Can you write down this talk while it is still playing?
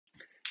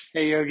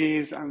Hey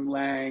yogis, I'm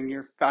Lang.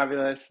 You're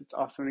fabulous. It's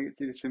awesome to get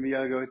to do some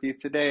yoga with you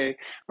today.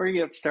 We're gonna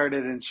get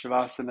started in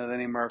Shavasana. The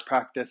name of our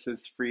practice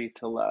is Free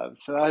to Love.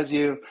 So as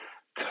you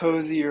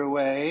cozy your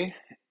way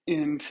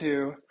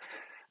into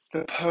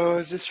the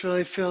pose, just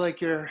really feel like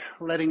you're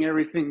letting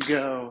everything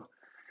go.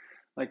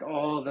 Like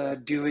all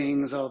the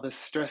doings, all the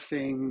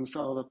stressings,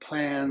 all the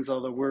plans,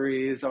 all the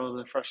worries, all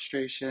the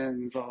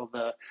frustrations, all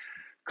the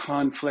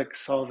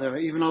conflicts,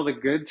 even all the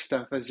good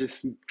stuff is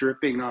just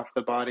dripping off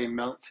the body,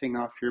 melting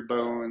off your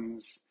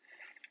bones,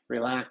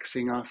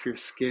 relaxing off your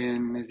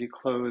skin as you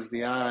close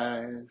the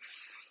eyes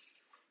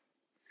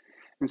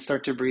and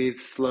start to breathe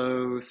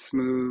slow,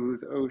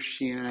 smooth,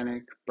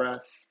 oceanic,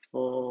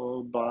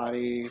 breathful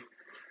body,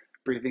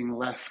 breathing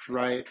left,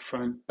 right,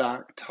 front,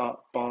 back,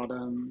 top,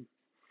 bottom.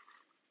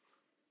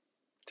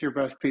 To your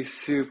breath be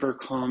super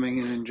calming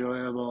and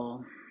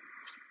enjoyable.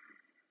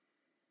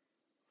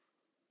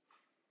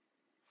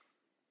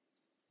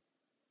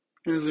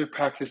 As we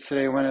practice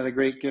today, one of the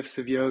great gifts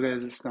of yoga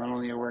is it's not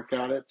only a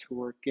workout, it's a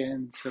work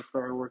in. So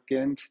for our work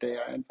in today,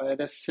 I invite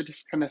us to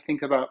just kind of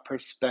think about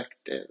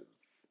perspective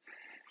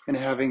and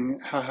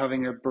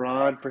having a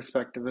broad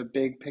perspective, a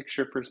big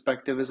picture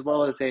perspective, as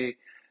well as a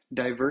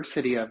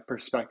diversity of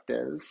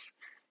perspectives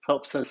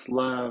helps us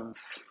love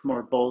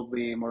more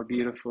boldly, more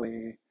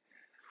beautifully,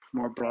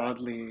 more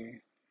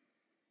broadly,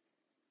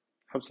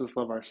 helps us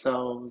love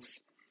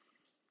ourselves,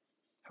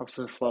 helps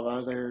us love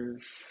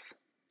others.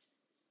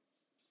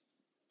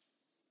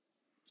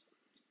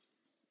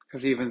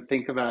 Because even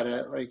think about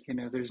it, like,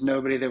 there's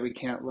nobody that we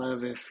can't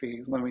love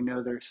when we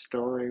know their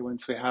story,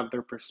 once we have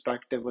their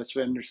perspective, once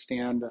we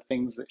understand the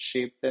things that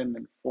shape them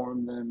and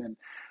form them and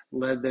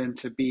led them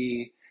to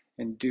be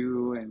and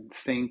do and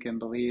think and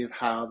believe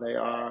how they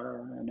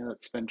are. I know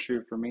it's been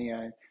true for me.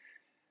 I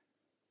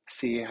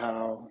see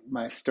how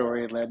my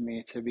story led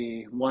me to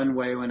be one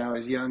way when I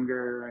was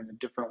younger and a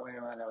different way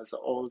when I was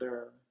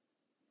older.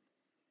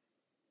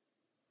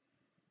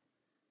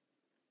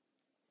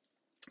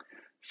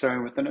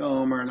 Starting with an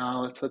om or an ah,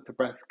 let's let the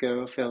breath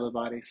go, feel the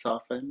body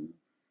soften.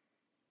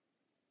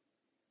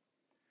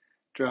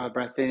 Draw a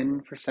breath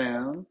in for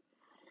sound.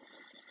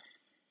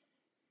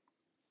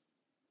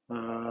 Let's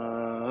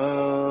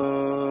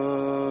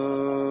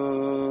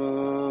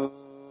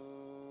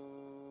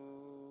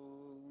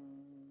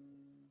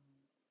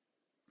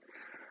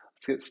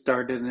get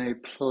started in a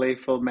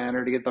playful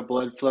manner to get the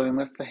blood flowing.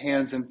 Lift the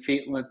hands and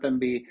feet and let them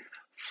be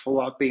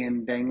floppy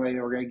and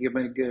dangly. We're going to give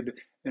them a good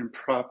and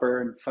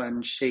proper and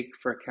fun shake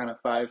for a count of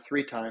 5,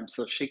 3 times.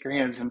 So shake your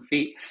hands and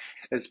feet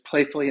as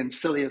playfully and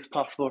silly as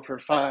possible for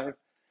 5,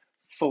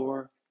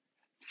 4,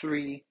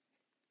 3,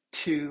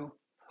 2,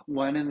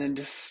 1, and then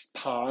just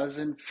pause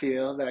and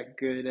feel that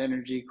good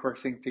energy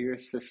coursing through your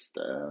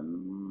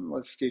system.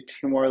 Let's do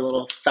 2 more, a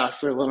little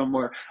faster, a little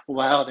more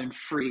wild and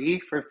free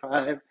for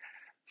 5,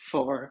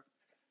 4,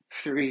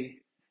 3,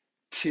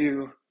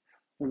 2,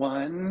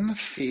 1.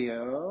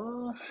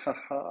 Feel.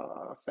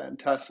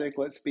 Fantastic.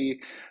 Let's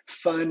be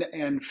fun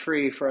and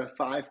free for a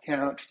 5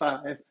 count.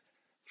 5,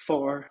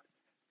 4,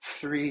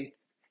 3,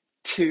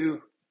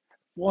 2,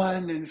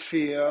 1, and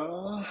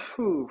feel.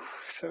 Whew,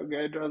 so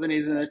good. Draw the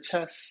knees in the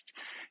chest.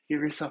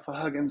 Give yourself a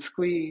hug and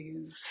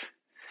squeeze.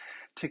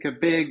 Take a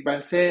big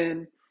breath in.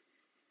 And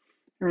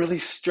really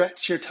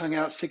stretch your tongue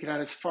out. Stick it out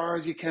as far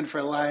as you can for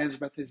a lion's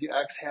breath as you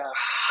exhale.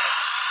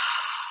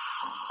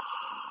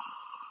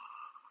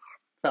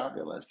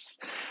 Fabulous.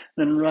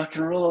 Then rock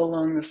and roll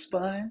along the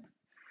spine.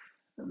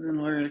 And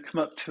then we're going to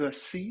come up to a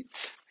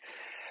seat.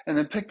 And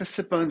then pick the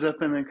sit bones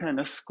up and then kind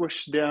of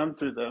squish down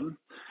through them.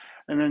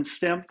 And then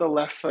stamp the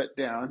left foot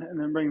down. And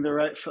then bring the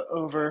right foot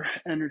over,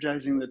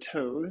 energizing the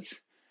toes.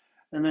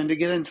 And then to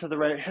get into the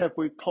right hip,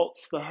 we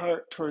pulse the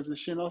heart towards the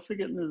shin. Also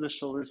get into the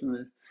shoulders and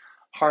the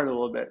heart a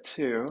little bit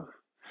too.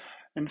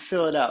 And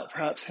fill it out.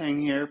 Perhaps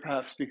hang here,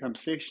 perhaps become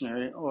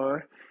stationary.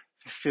 Or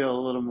if you feel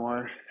a little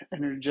more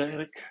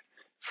energetic,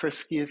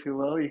 frisky, if you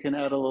will, you can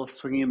add a little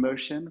swingy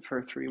motion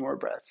for 3 more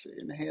breaths.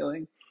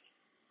 Inhaling,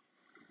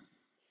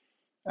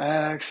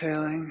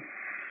 exhaling,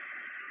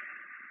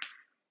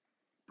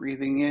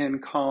 breathing in,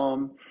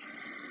 calm,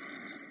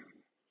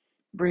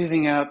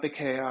 breathing out the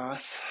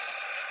chaos.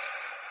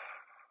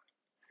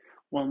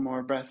 1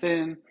 more breath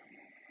in,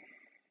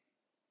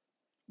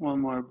 1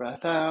 more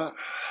breath out.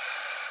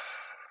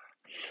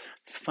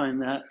 Let's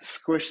find that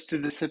squish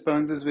through the sit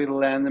bones as we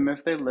land them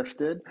if they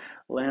lifted.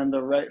 Land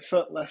the right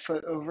foot, left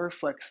foot over,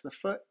 flex the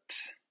foot.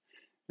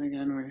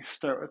 Again, we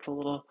start with a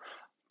little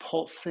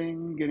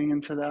pulsing, getting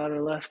into the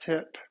outer left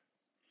hip.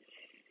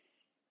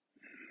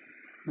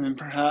 And then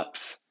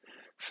perhaps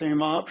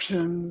same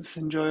options.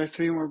 Enjoy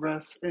 3 more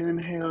breaths.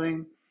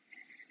 Inhaling,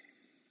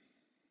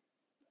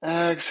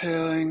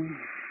 exhaling,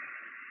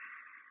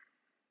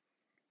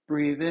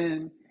 breathe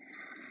in,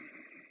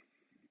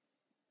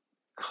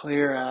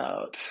 clear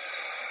out.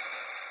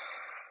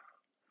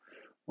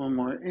 1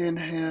 more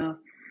inhale,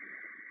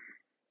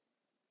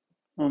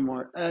 1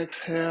 more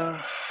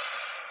exhale.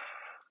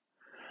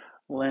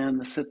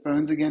 Land the sit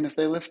bones again if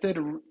they lifted.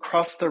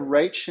 Cross the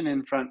right shin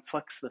in front,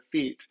 flex the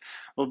feet.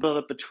 We'll build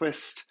up a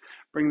twist,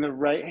 Bring the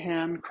right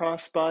hand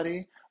cross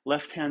body,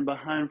 left hand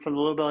behind from the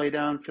low belly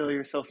down. Feel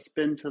yourself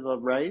spin to the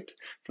right.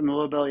 From the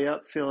low belly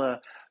up, feel a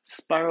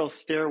spiral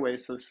stairway,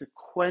 so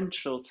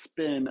sequential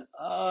spin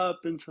up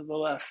into the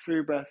left.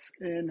 3 breaths.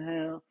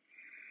 Inhale.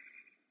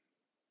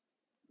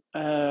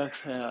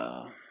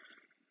 Exhale.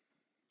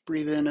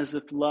 Breathe in as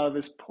if love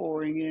is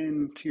pouring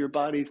into your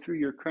body through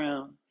your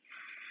crown.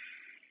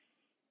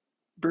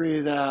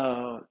 Breathe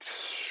out.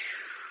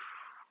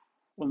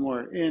 One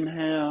more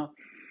inhale.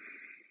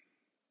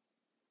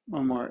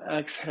 One more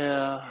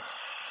exhale.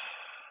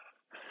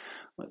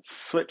 Let's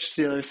switch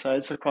to the other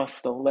side. So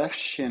across the left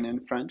shin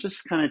in front,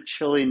 just kind of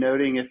chilly,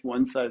 noting if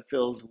one side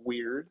feels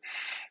weird.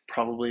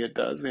 Probably it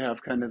does. We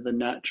have kind of the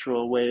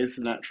natural ways,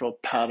 the natural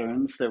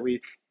patterns that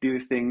we do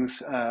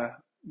things.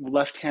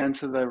 Left hand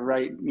to the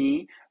right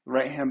knee,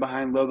 right hand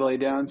behind, low belly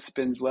down,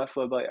 spins left,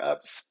 low belly up,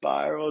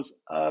 spirals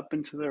up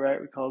and to the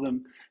right. We call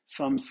them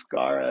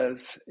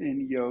samskaras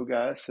in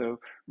yoga. So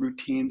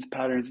routines,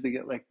 patterns that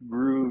get like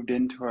grooved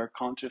into our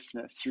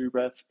consciousness. 3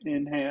 breaths.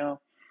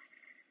 Inhale.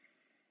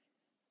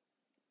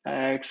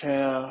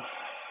 Exhale.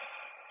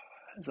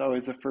 As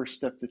always, the first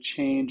step to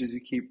change as you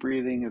keep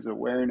breathing is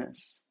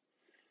awareness.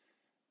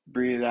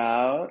 Breathe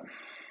out.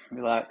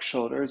 Relax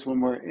shoulders. One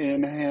more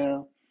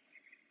inhale.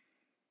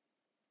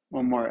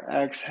 One more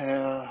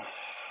exhale.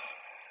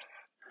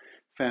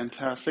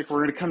 Fantastic. We're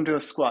going to come to a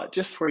squat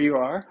just where you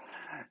are.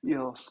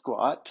 You'll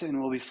squat,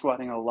 and we'll be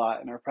squatting a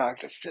lot in our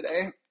practice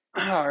today.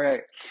 All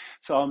right.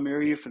 So I'll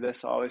mirror you for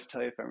this. I'll always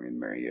tell you if I'm going to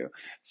mirror you.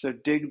 So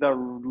dig the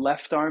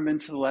left arm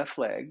into the left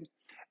leg.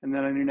 And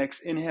then on your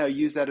next inhale,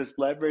 use that as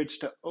leverage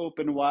to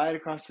open wide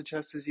across the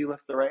chest as you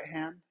lift the right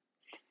hand.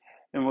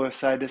 And we'll go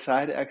side to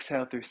side.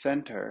 Exhale through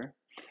center.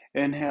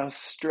 Inhale,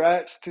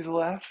 stretch to the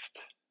left.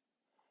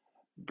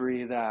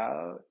 Breathe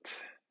out.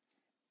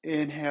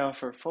 Inhale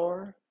for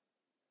 4.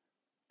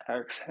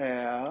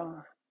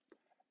 Exhale.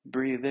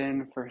 Breathe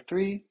in for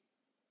 3.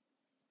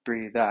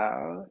 Breathe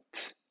out.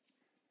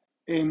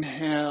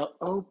 Inhale,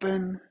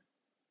 open.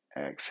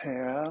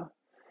 Exhale.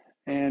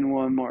 And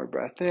one more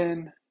breath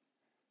in.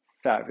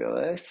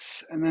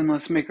 Fabulous. And then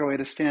let's make our way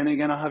to standing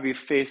again. I'll have you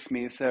face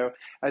me. So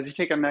as you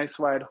take a nice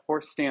wide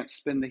horse stance,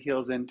 spin the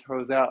heels in,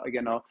 toes out.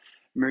 Again, I'll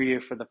mirror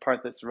you for the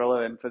part that's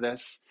relevant for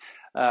this.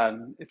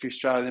 If you're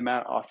straddling the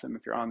mat, awesome.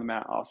 If you're on the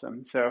mat,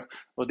 awesome. So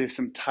we'll do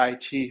some Tai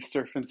Chi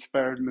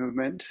surf-inspired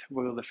movement.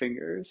 Wiggle the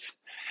fingers.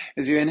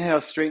 As you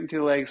inhale, straighten through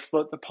the legs,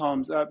 float the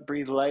palms up,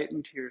 breathe light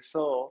into your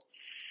soul.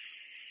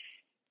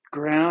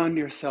 Ground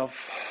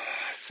yourself,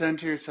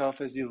 center yourself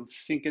as you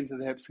sink into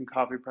the hips and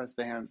coffee press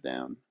the hands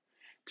down.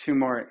 2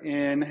 more.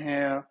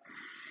 Inhale.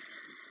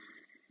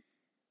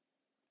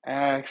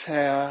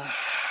 Exhale.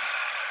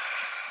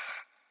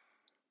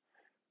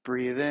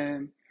 Breathe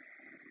in.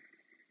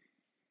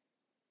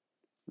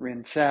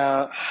 Rinse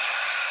out.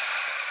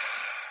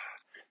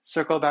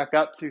 Circle back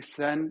up through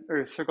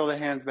circle the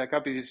hands back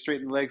up as you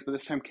straighten the legs, but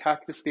this time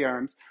cactus the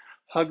arms.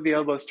 Hug the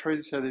elbows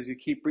towards each other as you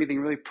keep breathing.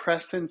 Really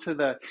press into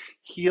the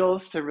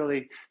heels to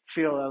really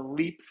feel a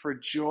leap for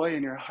joy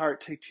in your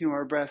heart. Take 2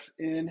 more breaths.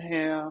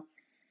 Inhale.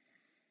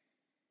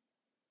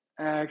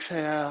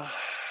 Exhale.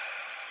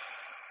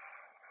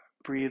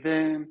 Breathe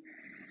in.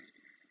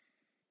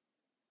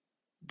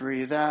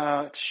 Breathe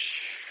out.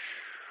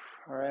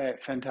 All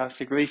right,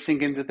 fantastic. Really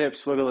sink into the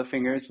hips, wiggle the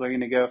fingers. We're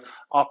going to go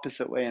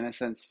opposite way in a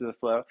sense to the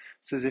flow.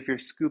 So as if you're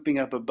scooping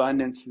up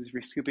abundance, as if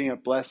you're scooping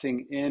up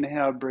blessing,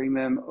 inhale, bring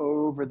them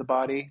over the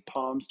body,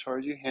 palms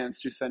towards you, hands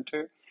through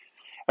center.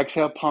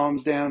 Exhale,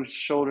 palms down,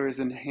 shoulders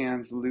and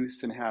hands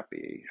loose and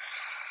happy.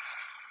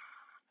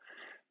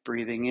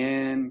 Breathing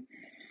in,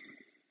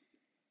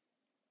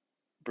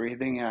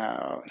 breathing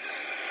out.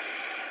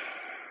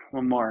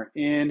 One more.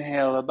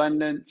 Inhale,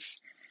 abundance.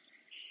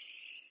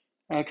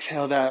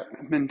 Exhale, that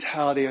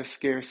mentality of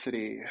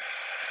scarcity.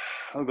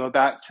 We'll go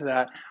back to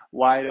that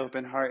wide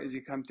open heart as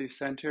you come through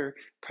center.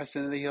 Press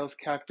into the heels,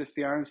 cactus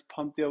the arms,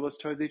 pump the elbows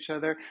towards each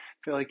other.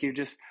 Feel like you've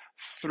just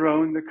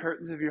thrown the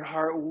curtains of your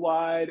heart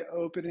wide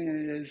open,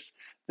 and it is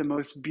the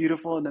most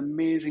beautiful and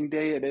amazing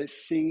day. It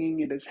is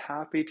singing, it is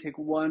happy. Take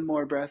 1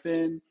 more breath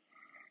in.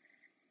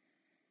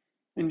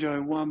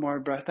 Enjoy 1 more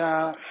breath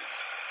out.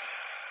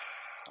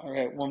 All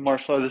right, 1 more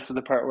flow. This is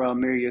the part where I'll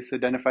mirror you. So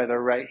identify the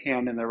right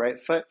hand and the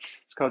right foot.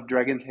 It's called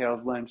Dragon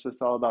Tails Lunge. So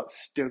it's all about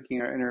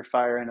stoking our inner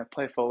fire in a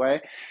playful way.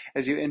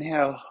 As you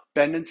inhale,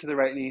 bend into the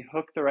right knee,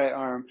 hook the right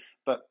arm,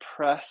 but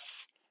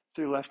press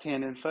through left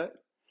hand and foot.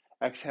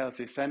 Exhale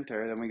through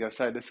center. Then we go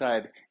side to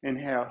side.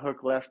 Inhale,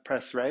 hook left,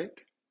 press right.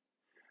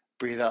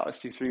 Breathe out. Let's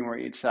do 3 more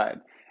each side.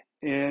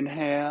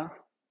 Inhale.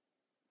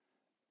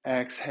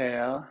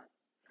 Exhale.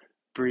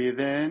 Breathe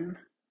in.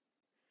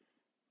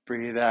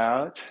 Breathe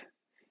out.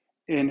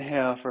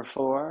 Inhale for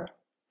 4.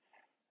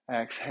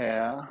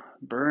 Exhale,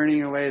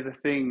 burning away the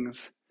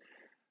things.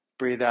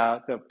 Breathe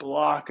out that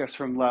block us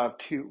from love.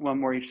 1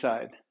 more each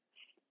side.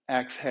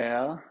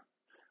 Exhale.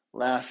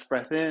 Last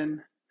breath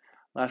in.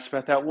 Last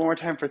breath out. 1 more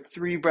time for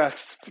 3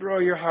 breaths. Throw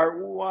your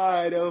heart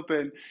wide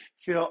open.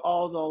 Feel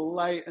all the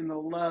light and the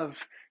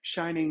love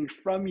shining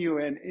from you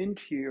and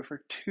into you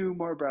for 2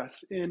 more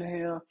breaths.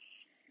 Inhale.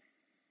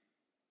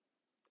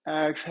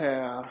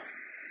 Exhale.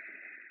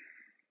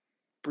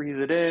 Breathe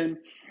it in.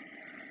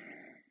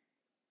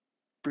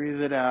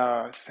 Breathe it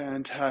out.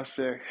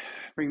 Fantastic.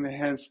 Bring the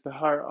hands to the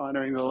heart,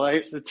 honoring the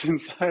light that's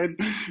inside.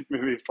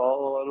 Maybe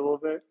fall a little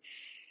bit.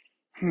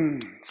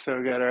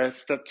 So good. All right,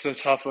 step to the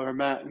top of our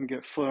mat and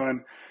get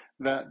flowing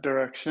that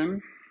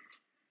direction.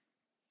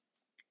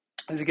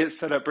 As you get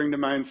set up, bring to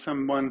mind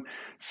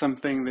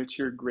something that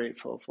you're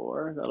grateful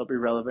for. That'll be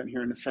relevant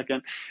here in a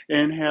second.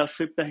 Inhale,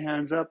 sweep the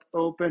hands up,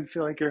 open.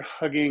 Feel like you're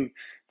hugging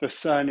the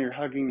sun, you're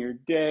hugging your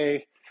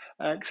day.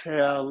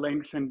 Exhale,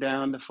 lengthen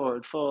down to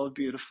forward fold.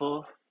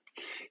 Beautiful.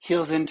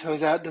 Heels in,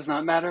 toes out. Does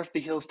not matter if the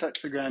heels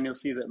touch the ground. You'll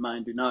see that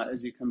mine do not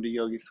as you come to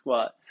yogi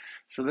squat.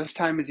 So this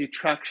time as you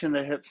traction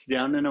the hips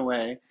down and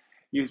away,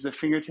 use the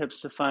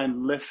fingertips to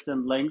find lift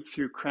and length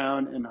through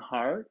crown and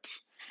heart.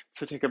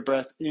 So take a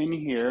breath in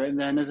here, and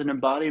then as an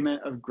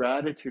embodiment of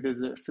gratitude,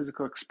 as a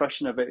physical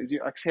expression of it, as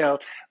you exhale,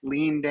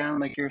 lean down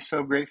like you're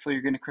so grateful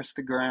you're going to kiss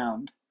the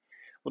ground.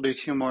 We'll do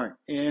two more.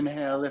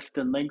 Inhale, lift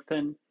and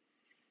lengthen.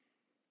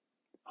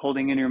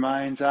 Holding in your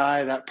mind's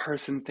eye that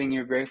person, thing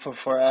you're grateful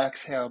for.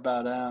 Exhale,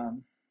 bow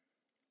down.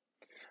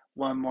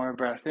 One more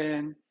breath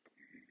in.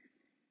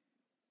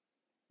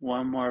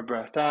 One more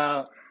breath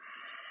out.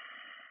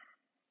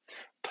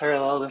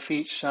 Parallel the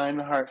feet, shine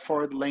the heart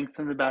forward,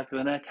 lengthen the back of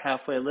the neck,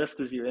 halfway lift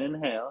as you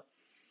inhale.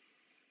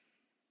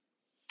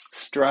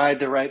 Stride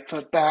the right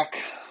foot back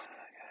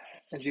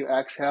as you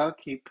exhale.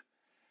 Keep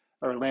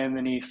or land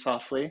the knee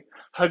softly.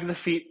 Hug the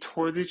feet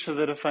towards each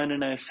other to find a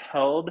nice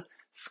held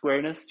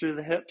squareness through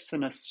the hips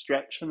and a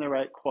stretch in the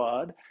right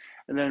quad.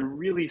 And then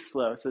really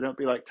slow, so don't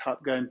be like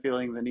Top Gun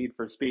feeling the need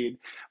for speed.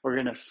 We're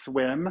going to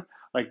swim,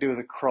 like do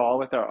the crawl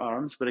with our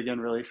arms, but again,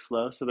 really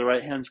slow. So the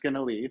right hand's going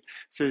to lead.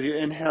 So as you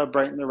inhale,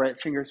 brighten the right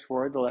fingers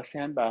forward, the left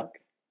hand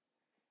back.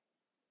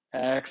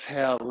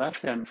 Exhale,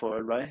 left hand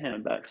forward, right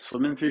hand back,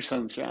 swimming through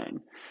sunshine.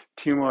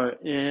 Two more.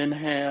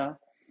 Inhale.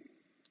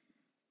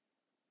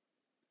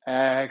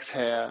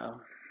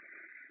 Exhale.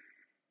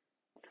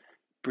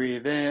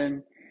 Breathe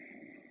in.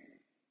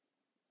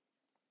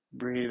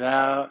 Breathe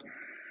out.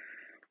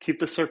 Keep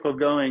the circle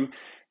going.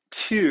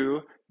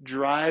 Two,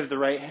 drive the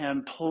right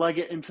hand, plug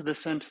it into the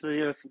center of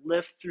the earth,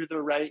 lift through the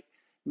right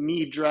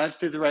knee, drive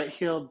through the right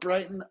heel,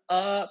 brighten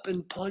up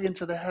and plug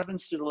into the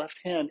heavens through the left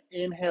hand.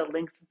 Inhale,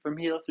 lengthen from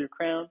heel through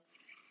crown.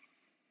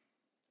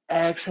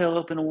 Exhale,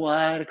 open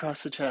wide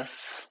across the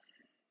chest.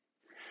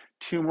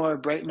 Two more,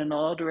 brighten in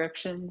all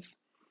directions.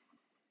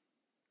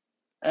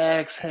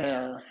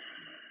 Exhale.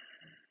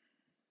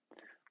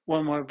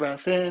 One more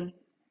breath in.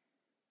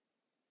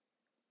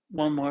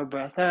 One more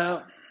breath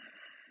out.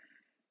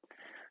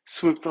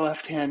 Swoop the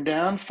left hand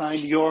down. Find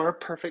your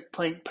perfect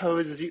plank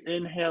pose as you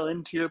inhale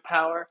into your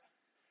power.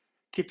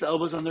 Keep the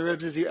elbows on the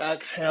ribs as you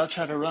exhale.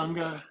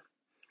 Chaturanga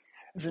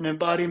is an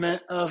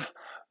embodiment of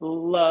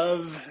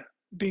love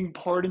being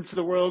poured into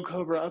the world.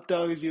 Cobra up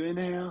dog as you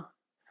inhale.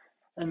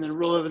 And then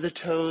roll over the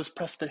toes,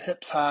 press the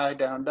hips high,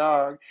 down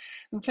dog.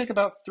 And take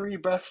about 3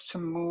 breaths to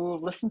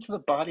move. Listen to the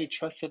body.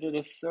 Trust that it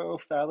is so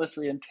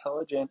fabulously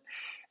intelligent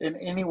in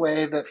any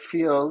way that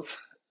feels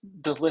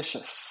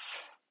delicious.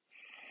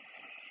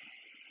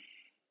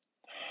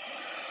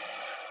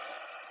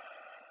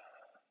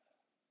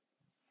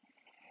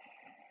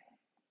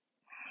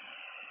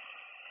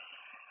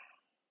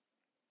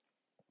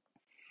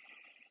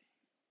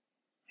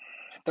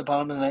 At the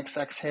bottom of the next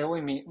exhale, we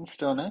meet in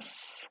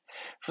stillness.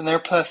 From there,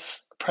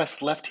 press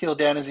left heel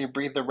down as you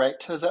breathe the right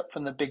toes up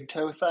from the big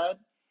toe side.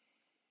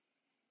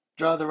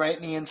 Draw the right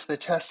knee into the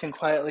chest and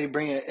quietly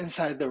bring it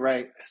inside the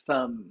right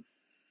thumb.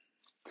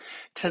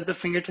 Ted the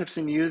fingertips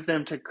and use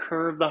them to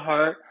curve the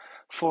heart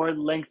forward,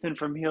 lengthen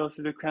from heel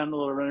through the crown, a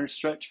little runner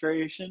stretch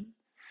variation.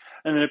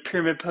 And then a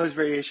pyramid pose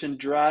variation.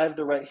 Drive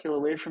the right heel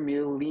away from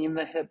you. Lean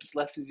the hips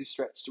left as you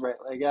stretch the right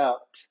leg out.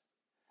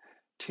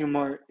 2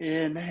 more.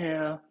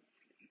 Inhale.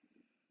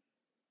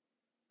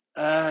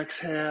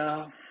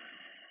 Exhale.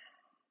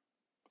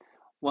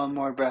 1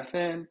 more breath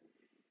in.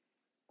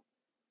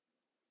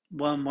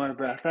 1 more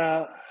breath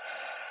out.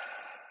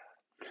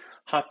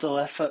 Hop the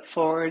left foot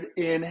forward.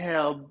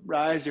 Inhale,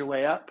 rise your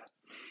way up.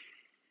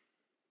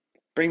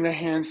 Bring the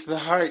hands to the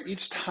heart.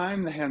 Each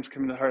time the hands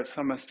come to the heart,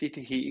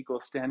 Samastitihi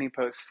equals standing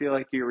pose. Feel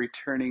like you're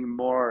returning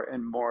more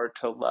and more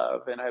to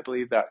love. And I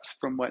believe that's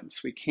from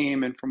whence we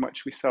came and from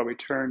which we shall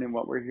return and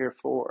what we're here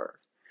for.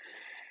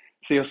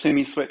 So you'll see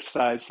me switch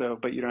sides,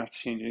 but you don't have to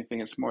change anything.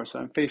 It's more so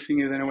I'm facing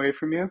you than away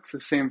from you. So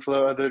same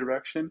flow, other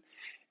direction.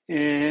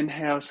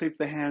 Inhale, sweep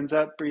the hands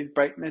up. Breathe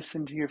brightness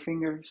into your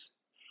fingers.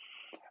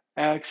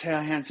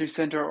 Exhale, hands through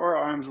center or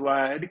arms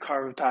wide.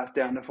 Carve a path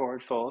down to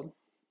forward fold.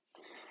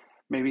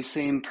 Maybe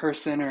same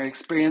person or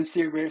experience that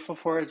you're grateful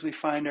for as we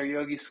find our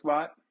yogi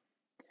squat.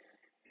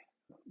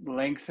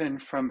 Lengthen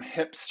from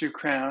hips through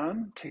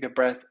crown. Take a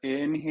breath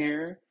in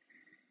here.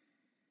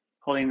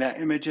 Holding that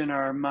image in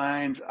our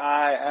mind's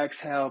eye.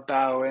 Exhale,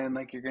 bow in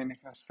like you're going to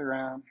cross the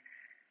ground.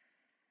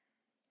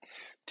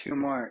 2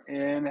 more.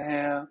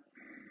 Inhale.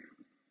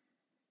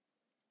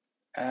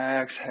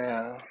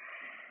 Exhale.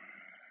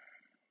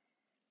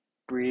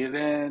 Breathe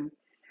in.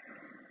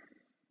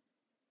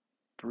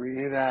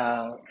 Breathe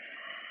out.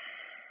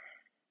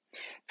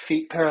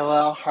 Feet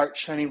parallel, heart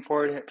shining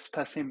forward, hips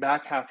pressing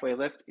back, halfway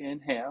lift.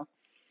 Inhale.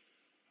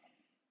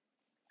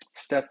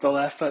 Step the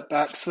left foot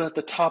back so that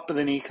the top of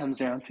the knee comes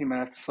down, so you might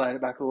have to slide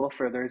it back a little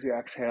further as you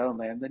exhale and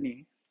land the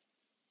knee.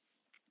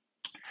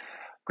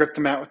 Grip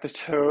the mat with the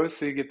toes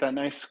so you get that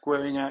nice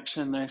squaring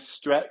action, nice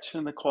stretch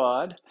in the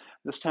quad.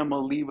 This time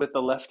we'll lead with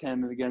the left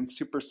hand, and again,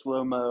 super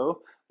slow-mo,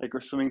 like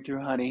we're swimming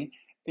through honey.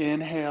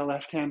 Inhale,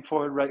 left hand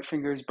forward, right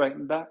fingers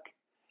brighten back.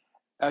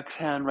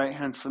 Exhale, right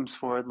hand swims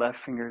forward, left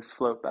fingers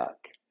float back.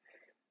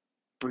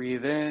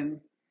 Breathe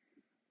in,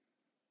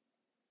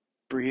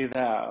 breathe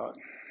out.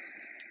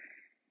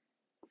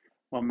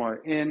 One more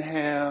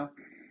inhale,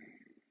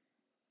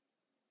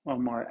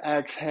 one more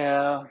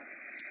exhale.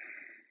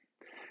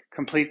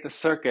 Complete the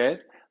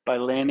circuit by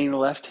landing the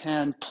left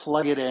hand,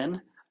 plug it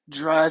in,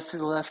 drive through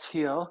the left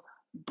heel,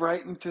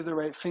 brighten through the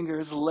right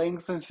fingers,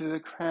 lengthen through the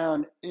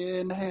crown.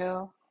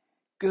 Inhale,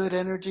 good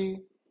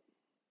energy.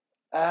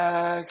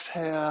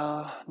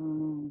 Exhale,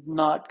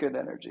 not good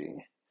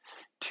energy.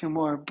 Two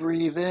more,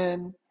 breathe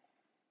in,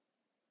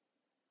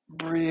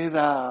 breathe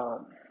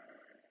out.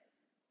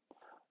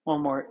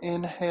 One more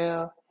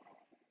inhale,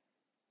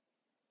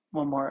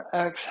 one more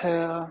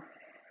exhale.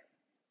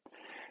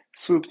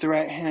 Swoop the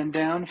right hand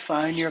down,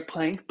 find your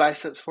plank,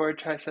 biceps forward,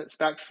 triceps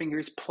back,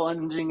 fingers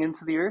plunging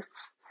into the earth.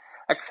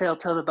 Exhale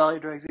till the belly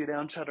drags you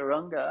down,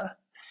 chaturanga.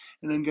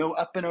 And then go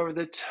up and over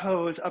the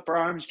toes, upper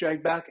arms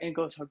drag back,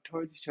 ankles hug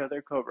towards each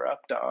other, cobra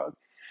up dog.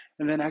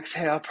 And then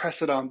exhale,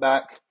 press it on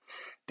back,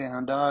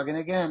 down dog. And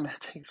again,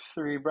 take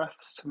 3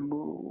 breaths to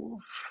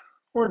move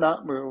or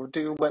not move.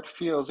 Do what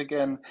feels.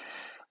 Again,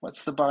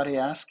 what's the body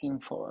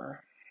asking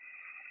for?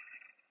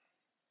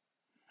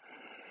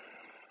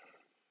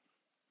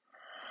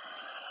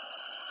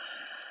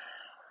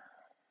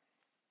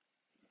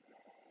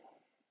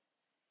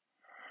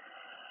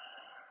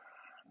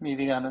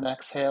 Meeting on an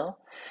exhale.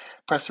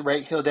 Press the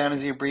right heel down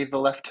as you breathe the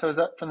left toes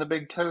up from the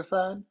big toe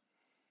side.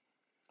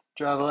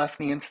 Draw the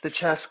left knee into the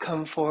chest,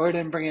 come forward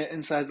and bring it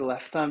inside the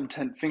left thumb,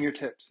 10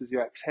 fingertips as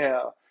you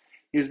exhale.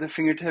 Use the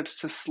fingertips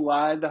to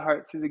slide the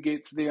heart through the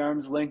gates of the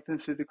arms, lengthen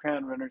through the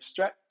crown, runner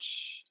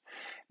stretch.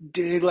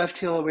 Dig left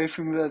heel away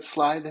from you,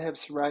 slide the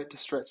hips right to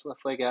stretch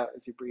left leg out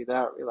as you breathe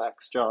out,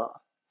 relax jaw.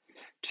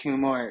 2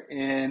 more,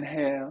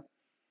 inhale,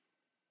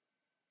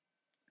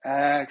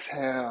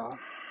 exhale.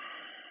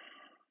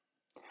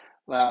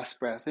 Last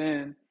breath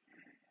in,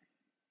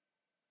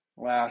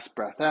 last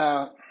breath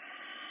out.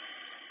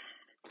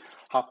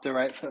 Hop the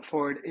right foot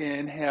forward,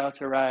 inhale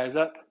to rise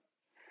up.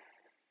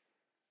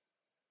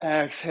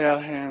 Exhale,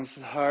 hands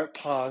to the heart,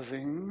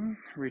 pausing,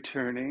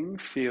 returning,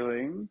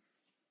 feeling.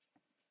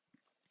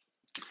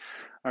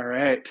 All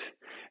right.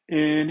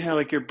 Inhale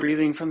like you're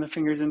breathing from the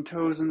fingers and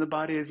toes in the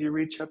body as you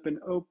reach up and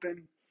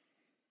open.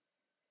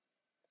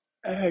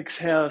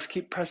 Exhale, let's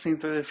keep pressing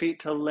through the feet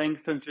to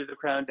lengthen through the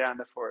crown down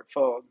to forward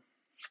fold.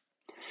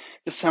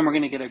 This time we're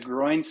going to get a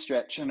groin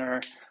stretch in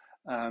our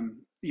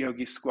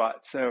yogi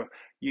squat. So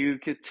you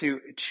get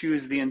to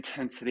choose the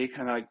intensity,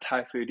 kind of like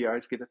Thai food. You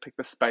always get to pick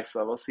the spice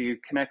level. So you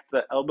connect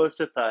the elbows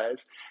to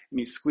thighs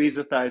and you squeeze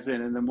the thighs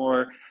in, and the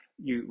more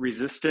you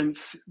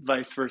resistance,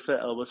 vice versa,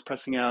 elbows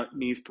pressing out,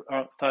 knees,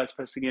 thighs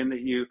pressing in,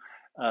 that you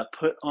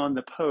put on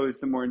the pose,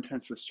 the more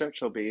intense the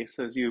stretch will be.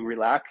 So as you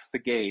relax the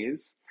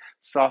gaze,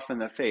 soften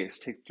the face,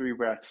 take 3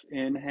 breaths.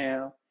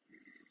 Inhale.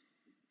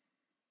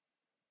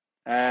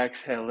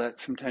 Exhale, let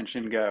some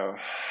tension go.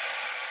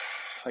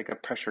 Like a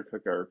pressure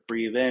cooker.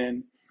 Breathe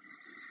in.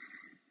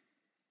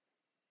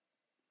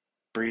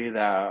 Breathe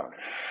out.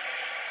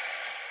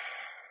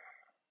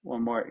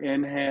 One more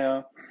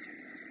inhale.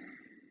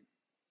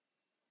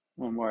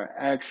 One more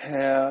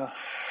exhale.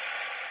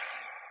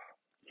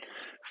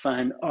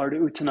 Find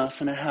Ardha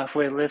Uttanasana,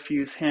 halfway lift.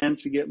 Use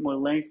hands to get more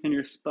length in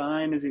your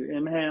spine as you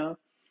inhale.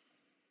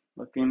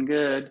 Looking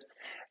good.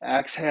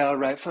 Exhale,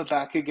 right foot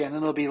back again.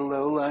 It'll be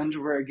low lunge.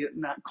 We're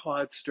getting that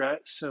quad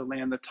stretch, so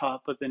land the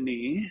top of the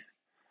knee.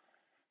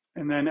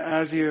 And then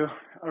as you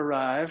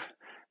arrive,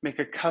 make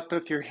a cup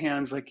with your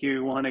hands like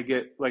you want to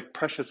get like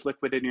precious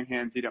liquid in your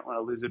hands. You don't want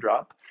to lose a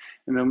drop.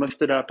 And then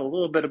lift it up a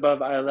little bit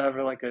above eye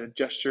level, like a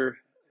gesture.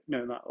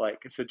 No, not like,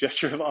 it's a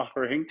gesture of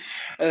offering.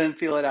 And then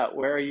feel it out.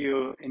 Where are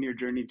you in your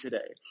journey today?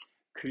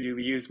 Could you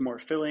use more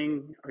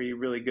filling? Are you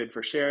really good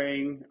for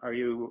sharing? Are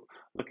you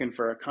looking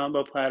for a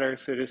combo platter?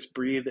 So just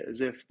breathe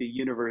as if the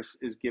universe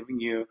is giving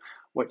you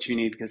what you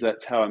need, because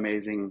that's how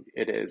amazing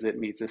it is. It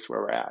meets us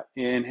where we're at.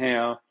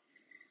 Inhale.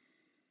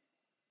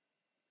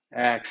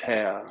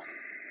 Exhale.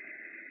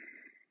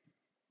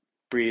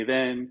 Breathe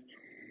in.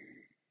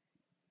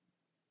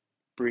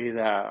 Breathe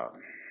out.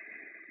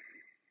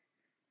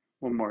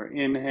 One more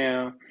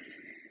inhale.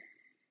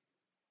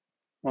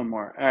 One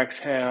more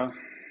exhale.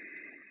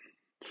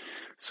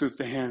 Swoop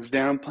the hands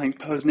down, plank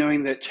pose,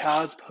 knowing that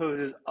child's pose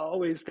is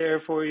always there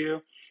for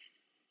you.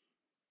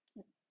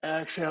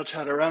 Exhale,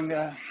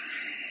 chaturanga.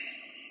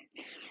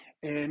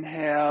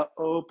 Inhale,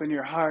 open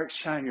your heart,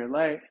 shine your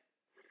light.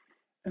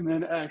 And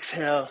then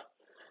exhale,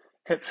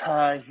 hips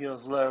high,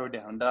 heels low,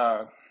 down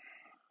dog.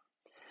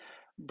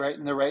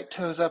 Brighten the right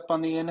toes up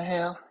on the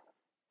inhale.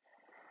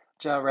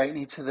 Jaw right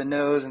knee to the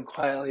nose and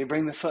quietly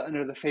bring the foot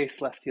under the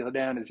face, left heel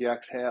down as you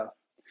exhale.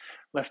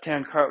 Left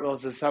hand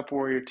cartwheels us up,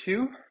 warrior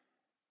two.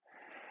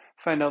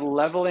 Find a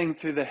leveling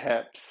through the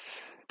hips.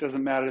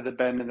 Doesn't matter the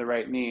bend in the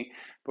right knee,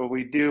 but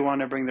we do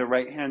want to bring the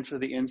right hand to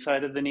the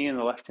inside of the knee and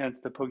the left hand to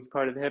the pokey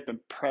part of the hip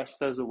and press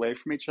those away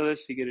from each other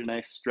so you get a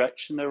nice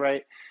stretch in the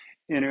right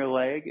inner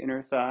leg,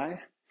 inner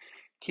thigh.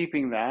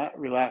 Keeping that,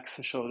 relax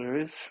the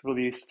shoulders,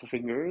 release the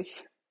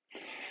fingers.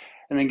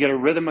 And then get a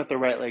rhythm with the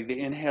right leg. The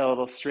inhale,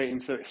 it'll straighten.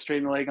 So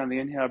straighten the leg on the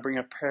inhale, bring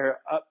a prayer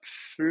up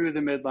through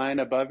the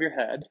midline above your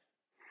head.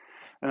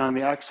 And on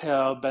the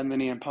exhale, bend the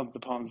knee and pump the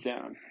palms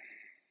down.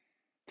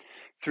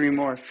 3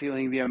 more,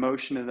 feeling the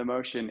emotion of the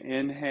motion.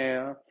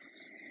 Inhale.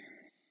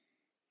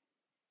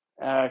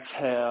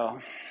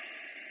 Exhale.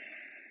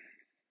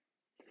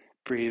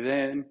 Breathe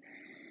in.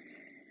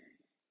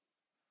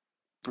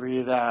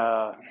 Breathe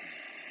out.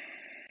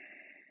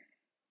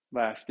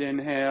 Last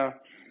inhale.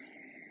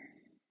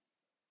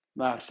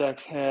 Last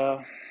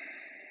exhale.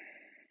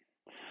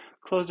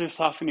 Close or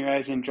soften your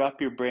eyes and drop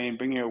your brain.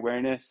 Bring your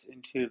awareness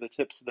into the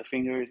tips of the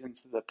fingers,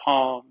 into the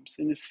palms,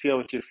 and just feel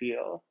what you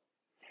feel.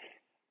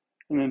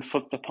 And then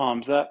flip the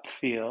palms up,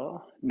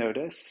 feel,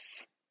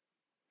 notice.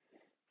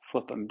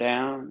 Flip them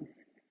down.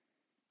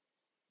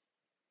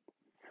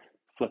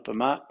 Flip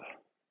them up.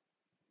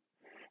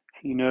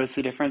 If you notice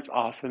the difference,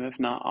 awesome. If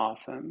not,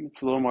 awesome.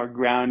 It's a little more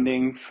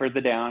grounding for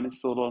the down.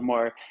 It's a little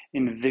more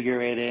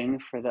invigorating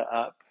for the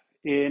up.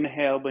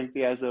 Inhale, blink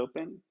the eyes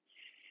open.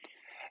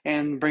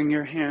 And bring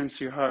your hands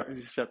to your heart as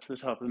you step to the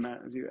top of the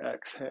mat as you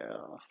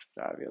exhale.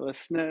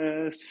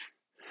 Fabulousness.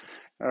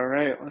 All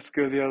right, let's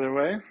go the other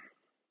way.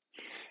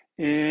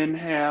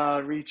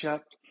 Inhale, reach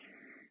up,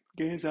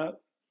 gaze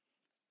up.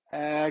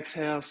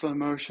 Exhale, slow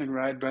motion,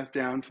 ride breath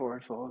down,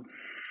 forward fold.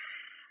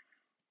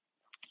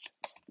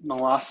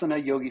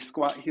 Malasana, yogi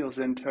squat, heels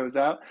in, toes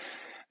out.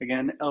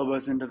 Again,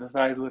 elbows into the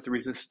thighs with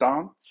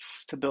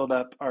resistance to build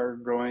up our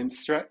groin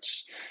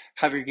stretch.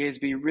 Have your gaze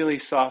be really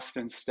soft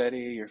and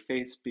steady, your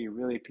face be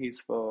really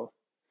peaceful.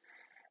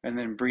 And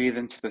then breathe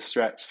into the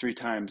stretch 3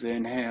 times.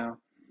 Inhale.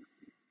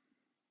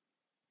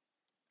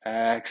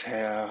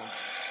 Exhale.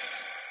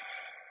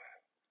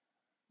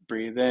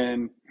 Breathe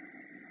in.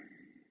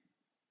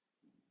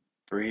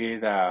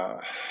 Breathe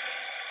out.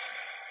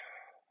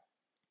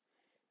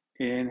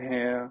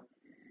 Inhale.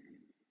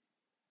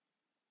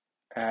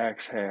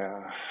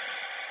 Exhale.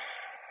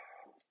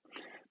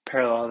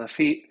 Parallel the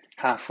feet,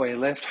 halfway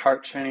lift,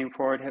 heart shining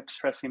forward, hips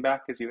pressing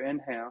back as you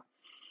inhale.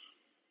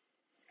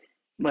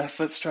 Left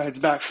foot strides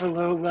back for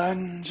low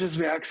lunge as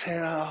we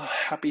exhale.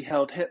 Happy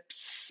held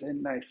hips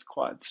and nice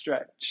quad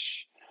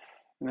stretch.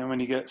 And then when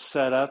you get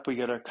set up, we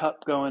get our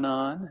cup going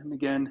on. And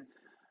again,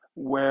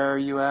 where are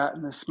you at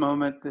in this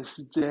moment, this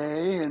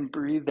day? And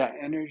breathe that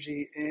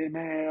energy.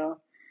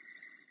 Inhale.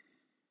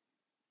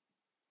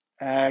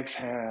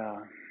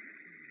 Exhale.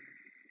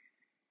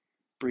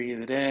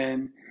 Breathe it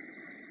in.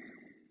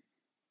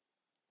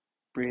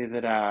 Breathe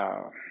it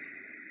out.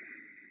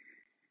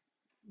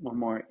 One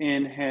more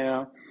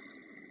inhale.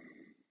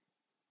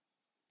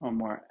 One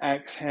more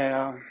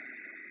exhale.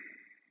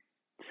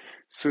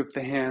 Swoop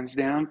the hands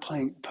down,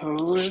 plank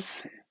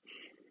pose.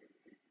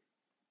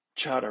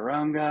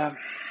 Chaturanga.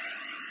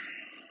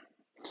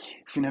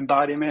 It's an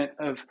embodiment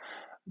of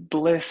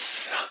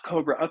bliss,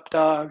 cobra up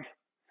dog.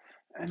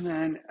 And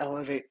then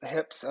elevate the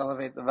hips,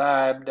 elevate the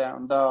vibe,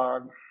 down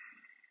dog.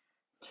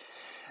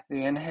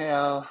 The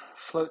inhale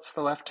floats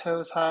the left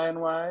toes high and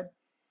wide.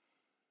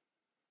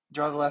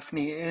 Draw the left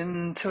knee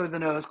into the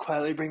nose,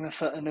 quietly bring the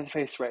foot under the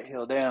face, right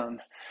heel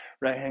down.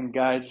 Right hand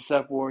guides us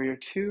up, warrior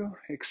two.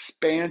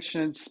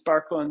 Expansion,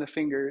 sparkle in the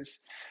fingers,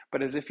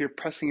 but as if you're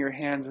pressing your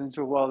hands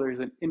into a wall, there's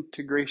an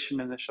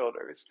integration in the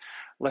shoulders.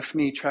 Left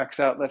knee tracks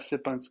out, left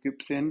sit bone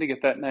scoops in to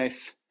get that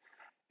nice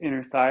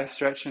inner thigh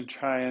stretch and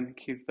try and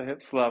keep the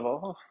hips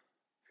level.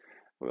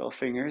 Wheel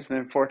fingers, and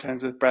then 4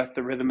 times with breath,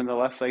 the rhythm in the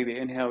left leg. The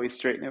inhale, we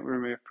straighten it, we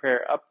move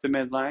prayer up the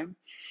midline.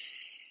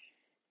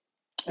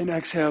 And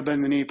exhale,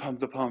 bend the knee,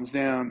 pump the palms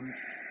down.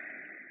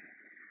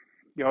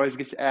 You always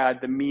get to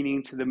add the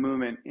meaning to the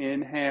movement.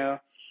 Inhale.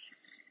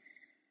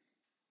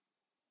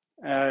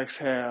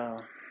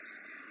 Exhale.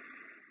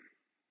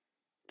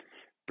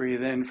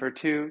 Breathe in for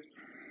 2.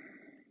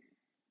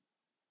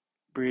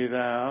 Breathe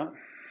out.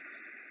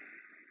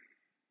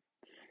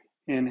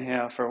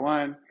 Inhale for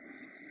 1.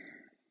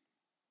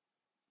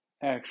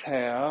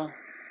 Exhale.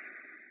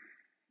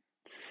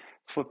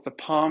 Flip the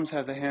palms,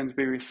 have the hands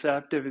be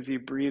receptive as you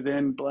breathe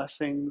in,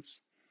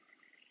 blessings.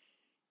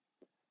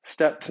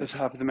 Step to the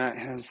top of the mat,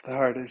 hands to the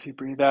heart as you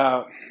breathe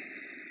out.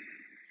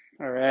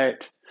 All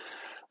right.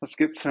 Let's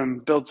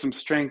build some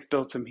strength,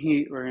 build some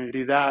heat. We're going to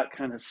do that,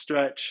 kind of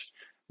stretch,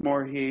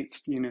 more heat,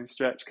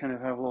 stretch, kind of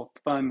have a little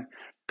fun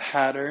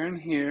pattern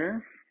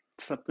here.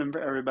 Something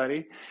for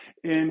everybody.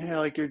 Inhale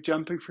like you're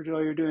jumping for joy.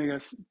 You're doing a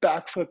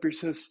back flip. You're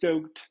so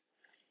stoked.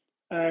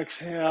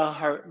 Exhale,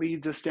 heart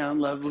leads us down.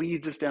 Love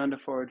leads us down to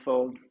forward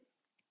fold.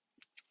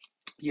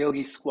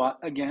 Yogi squat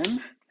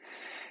again.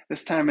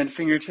 This time in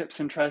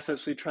fingertips and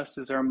triceps we trust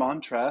is our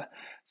mantra.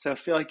 So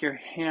feel like your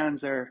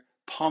hands are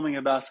palming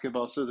a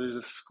basketball. So there's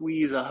a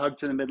squeeze, a hug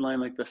to the midline,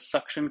 like the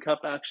suction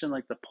cup action,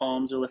 like the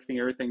palms are lifting,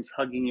 everything's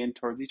hugging in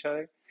towards each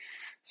other.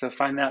 So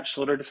find that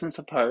shoulder distance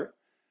apart.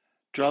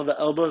 Draw the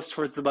elbows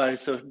towards the body,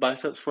 so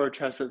biceps forward,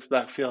 triceps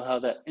back. Feel how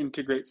that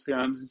integrates the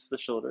arms into the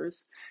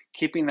shoulders.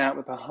 Keeping that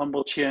with a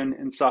humble chin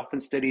and soft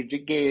and steady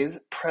gaze,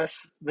 press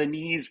the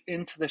knees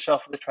into the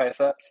shelf of the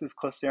triceps as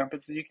close to the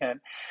armpits as you can.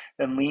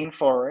 Then lean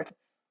forward,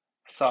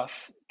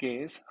 soft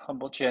gaze,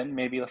 humble chin.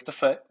 Maybe lift a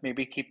foot,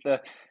 maybe keep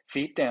the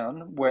feet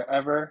down.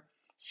 Wherever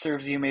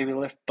serves you, maybe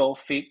lift both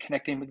feet,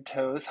 connecting the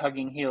toes,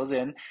 hugging heels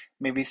in.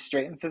 Maybe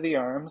straighten through the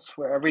arms.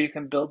 Wherever you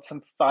can build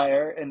some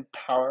fire and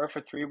power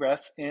for 3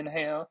 breaths.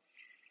 Inhale.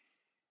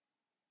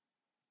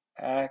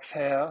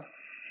 Exhale.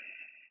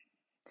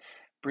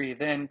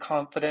 Breathe in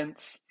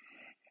confidence.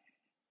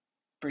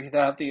 Breathe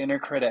out the inner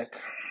critic.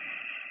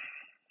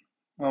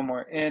 One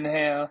more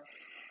inhale.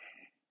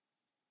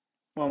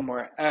 One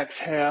more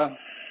exhale.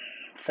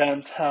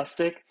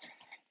 Fantastic.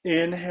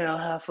 Inhale,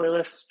 halfway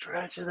lift,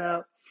 stretch it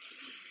out.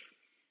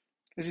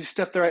 As you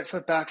step the right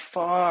foot back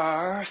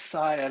far,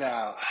 sigh it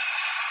out.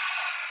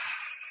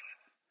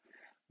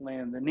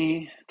 Land the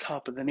knee,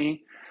 top of the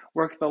knee.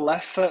 Work the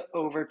left foot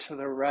over to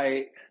the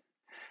right.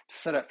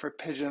 Set up for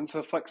pigeon,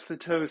 so flex the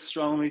toes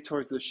strongly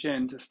towards the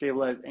shin to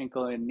stabilize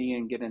ankle and knee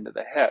and get into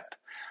the hip.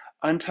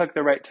 Untuck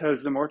the right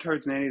toes. The more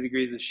towards 90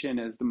 degrees the shin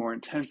is, the more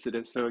intense it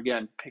is. So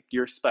again, pick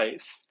your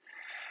spice.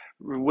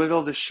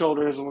 Wiggle the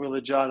shoulders, wiggle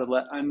the jaw to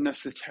let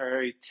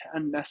unnecessary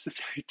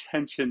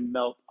tension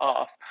melt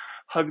off.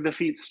 Hug the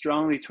feet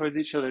strongly towards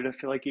each other to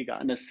feel like you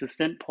got an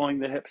assistant, pulling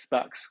the hips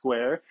back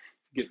square.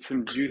 Get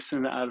some juice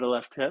in the outer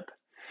left hip.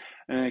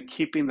 And then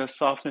keeping the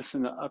softness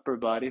in the upper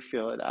body,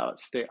 feel it out.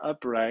 Stay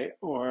upright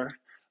or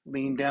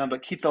lean down,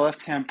 but keep the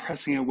left hand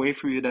pressing away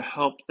from you to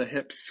help the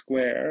hips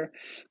square.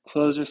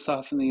 Close or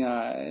soften the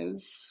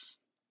eyes.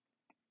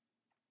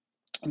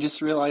 And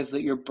just realize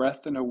that your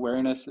breath and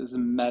awareness is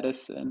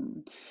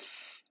medicine.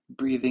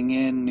 Breathing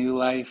in new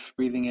life,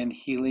 breathing in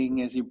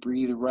healing as you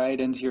breathe right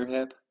into your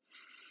hip.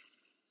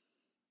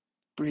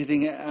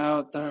 Breathing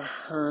out the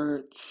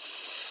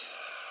hurts,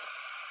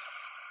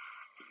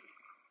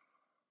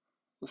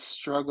 the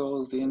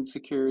struggles, the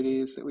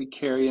insecurities that we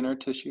carry in our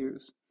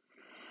tissues.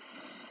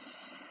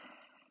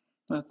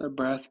 Let the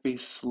breath be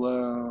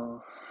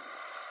slow.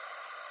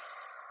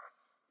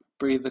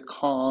 Breathe the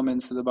calm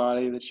into the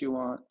body that you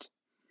want.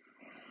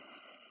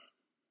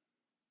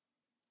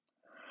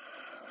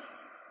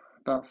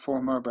 About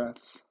 4 more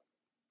breaths.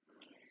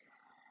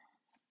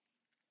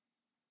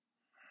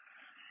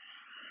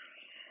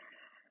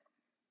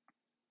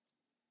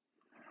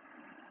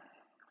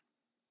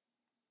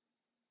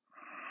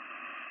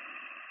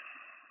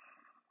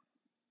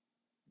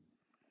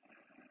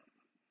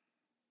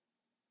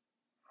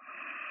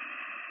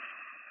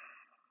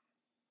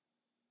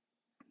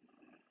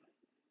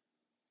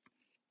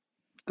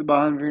 The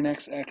bottom of your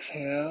next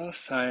exhale,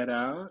 sigh it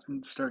out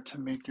and start to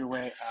make your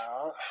way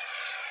out.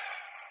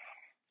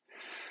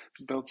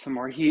 Build some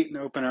more heat and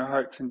open our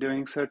hearts in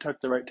doing so. Tuck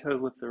the right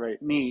toes, lift the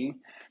right knee.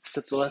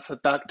 Step the left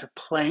foot back to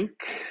plank.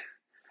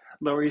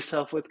 Lower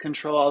yourself with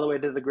control all the way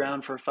to the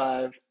ground for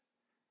 5,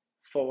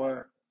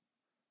 4,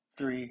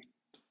 3,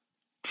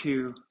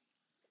 2,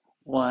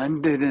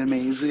 1. Did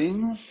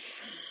amazing.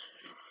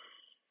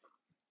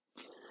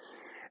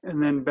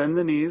 And then bend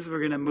the knees. We're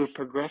going to move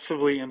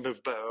progressively into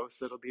bow.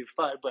 So it'll be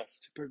 5 breaths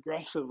to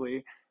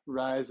progressively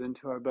rise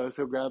into our bow.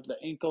 So grab the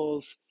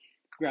ankles,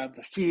 grab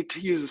the feet.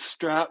 Use a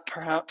strap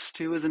perhaps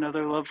too is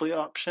another lovely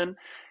option.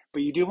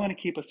 But you do want to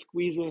keep a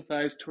squeeze of the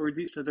thighs towards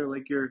each other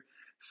like you're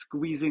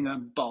squeezing a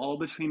ball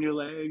between your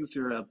legs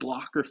or a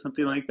block or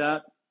something like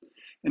that.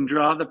 And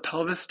draw the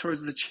pelvis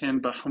towards the chin,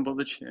 but humble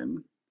the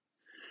chin.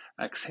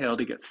 Exhale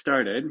to get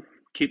started.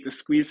 Keep the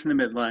squeeze in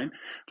the midline.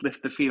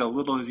 Lift the feet a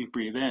little as you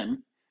breathe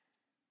in.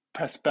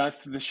 Press back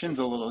through the shins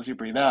a little as you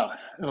breathe out.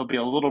 It'll be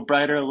a little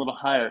brighter, a little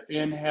higher.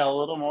 Inhale a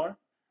little more.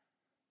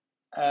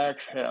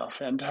 Exhale.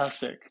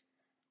 Fantastic.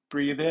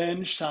 Breathe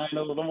in, shine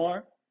a little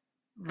more.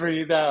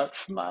 Breathe out,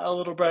 smile a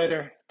little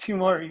brighter. 2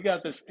 more, you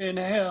got this.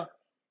 Inhale.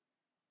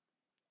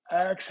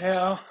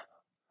 Exhale.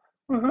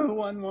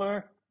 1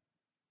 more.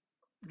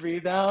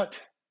 Breathe out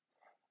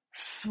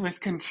with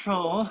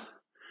control.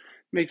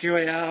 Make your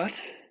way out.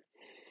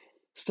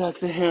 Stack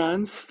the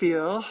hands.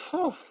 Feel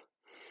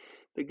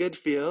the good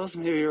feels.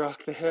 Maybe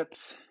rock the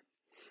hips.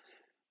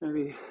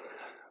 Maybe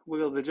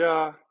wiggle the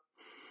jaw.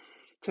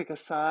 Take a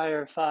sigh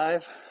or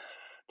 5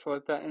 to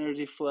let that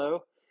energy flow.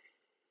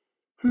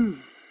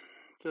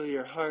 Feel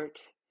your heart,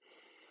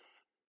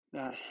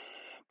 that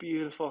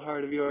beautiful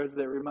heart of yours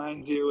that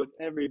reminds you with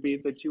every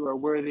beat that you are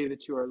worthy,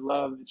 that you are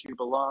loved, that you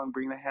belong.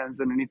 Bring the hands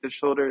underneath the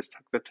shoulders,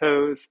 tuck the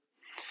toes.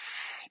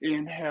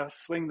 Inhale,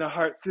 swing the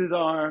heart through the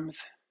arms.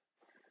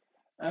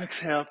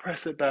 Exhale,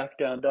 press it back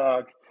down,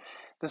 dog.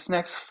 This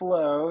next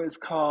flow is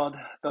called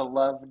the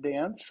love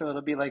dance. So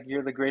it'll be like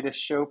you're the greatest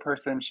show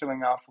person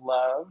showing off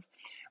love.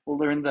 We'll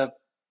learn the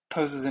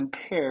poses in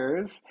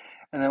pairs,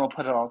 and then we'll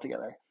put it all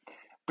together.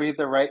 Breathe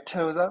the right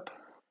toes up.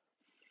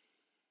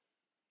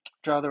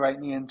 Draw the right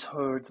knee in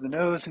towards the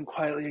nose and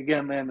quietly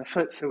again land the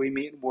foot so we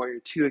meet in warrior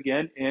two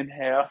again.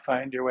 Inhale,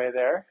 find your way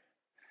there.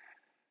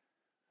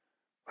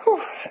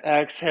 Whew.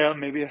 Exhale,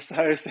 maybe a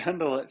sigh or sound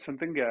to let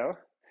something go.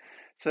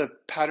 So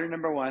pattern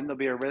number one, there'll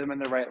be a rhythm in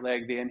the right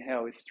leg. The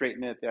inhale, we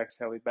straighten it. The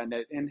exhale, we bend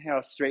it.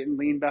 Inhale, straighten,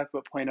 lean back,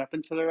 but point up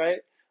and to the right.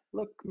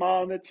 Look,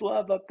 mom, it's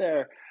love up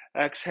there.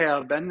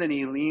 Exhale, bend the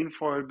knee, lean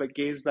forward, but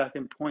gaze back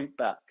and point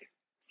back.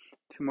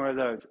 Two more of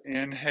those.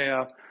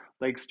 Inhale,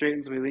 leg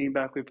straightens, we lean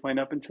back, we point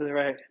up and to the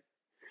right.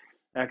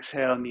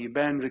 Exhale, knee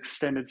bends,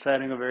 extended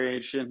side angle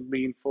variation,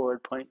 lean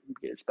forward, point and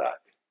gaze back.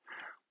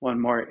 One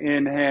more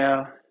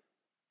inhale.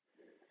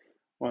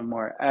 One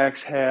more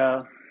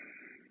exhale.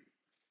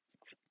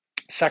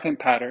 Second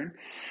pattern,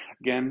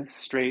 again,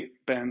 straight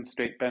bend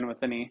with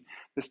the knee.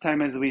 This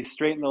time as we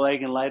straighten the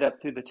leg and light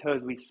up through the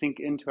toes, we sink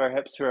into our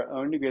hips to our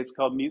own degree. It's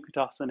called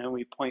Mukatasana, and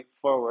we point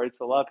forward.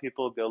 So a lot of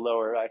people go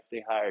lower, I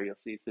stay higher, you'll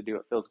see, so do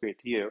what feels great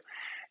to you.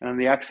 And on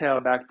the exhale,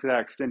 back to that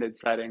extended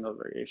side angle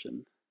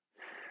variation.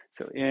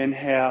 So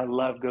inhale,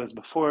 love goes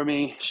before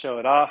me, show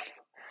it off.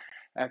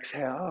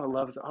 Exhale, oh,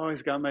 love's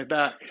always got my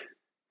back.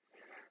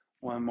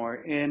 One more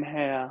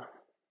inhale.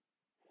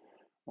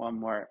 One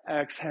more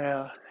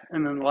exhale.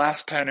 And then the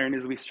last pattern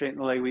is we straighten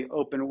the leg, we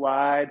open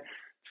wide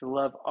to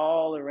love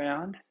all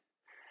around.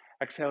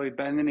 Exhale, we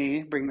bend the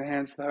knee, bring the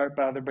hands to the heart,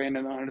 bow the brain,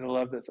 and honor the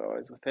love that's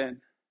always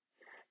within.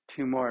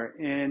 Two more.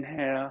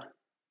 Inhale.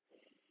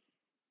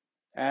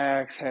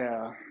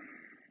 Exhale.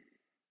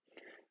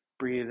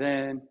 Breathe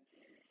in.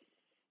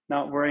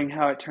 Not worrying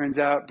how it turns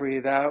out.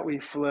 Breathe out. We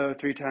flow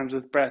 3 times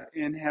with breath.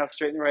 Inhale,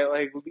 straighten the right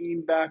leg,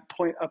 lean back,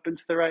 point up and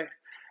to the right.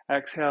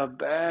 Exhale,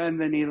 bend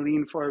the knee,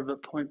 lean forward,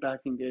 but point back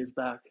and gaze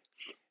back.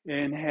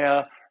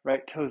 Inhale,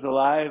 right toes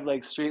alive,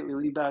 legs straight, we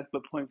lean back,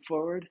 but point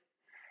forward.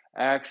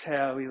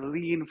 Exhale, we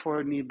lean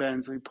forward, knee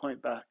bends, we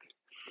point back.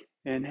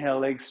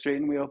 Inhale, legs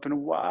straighten, we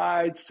open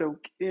wide, soak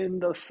in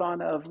the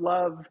sauna of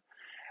love.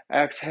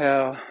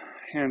 Exhale,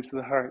 hands to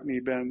the heart, knee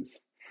bends.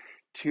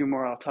 2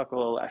 more, I'll talk a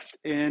little less.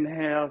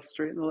 Inhale,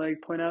 straighten the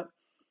leg, point up.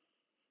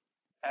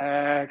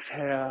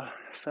 Exhale,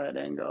 side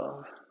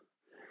angle.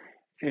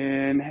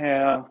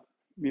 Inhale,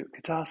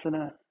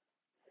 Mukatasana.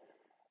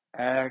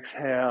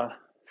 Exhale,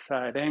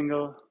 side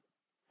angle.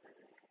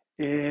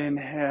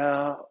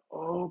 Inhale,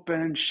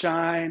 open,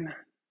 shine.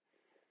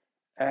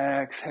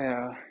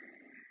 Exhale,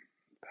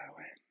 that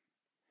way.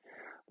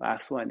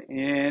 Last one,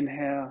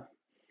 inhale,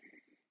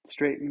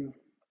 straighten,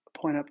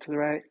 point up to the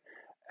right.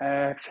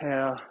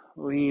 Exhale,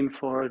 lean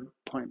forward,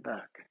 point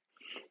back.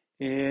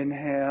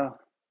 Inhale,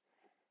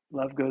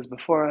 love goes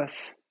before us.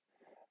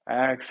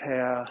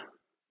 Exhale,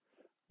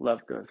 love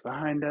goes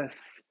behind us.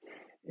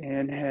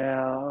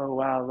 Inhale, oh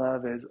wow,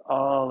 love is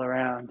all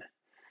around.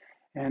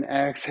 And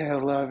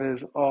exhale, love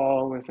is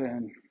all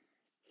within.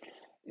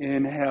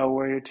 Inhale,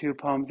 warrior two,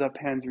 palms up,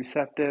 hands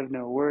receptive,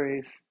 no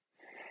worries.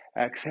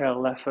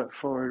 Exhale, left foot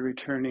forward,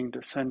 returning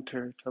to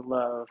center, to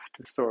love,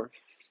 to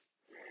source.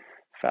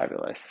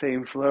 Fabulous.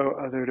 Same flow,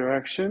 other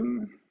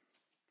direction.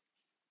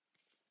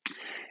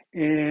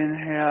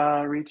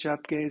 Inhale, reach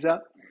up, gaze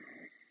up.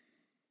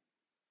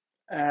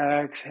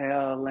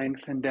 Exhale,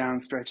 lengthen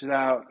down, stretch it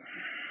out.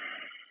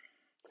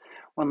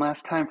 One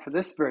last time for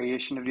this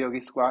variation of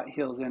yogi squat,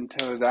 heels in,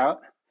 toes out.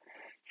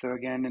 So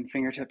again, in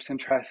fingertips and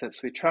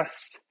triceps, we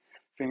trust.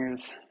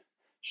 Fingers,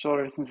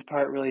 shoulder distance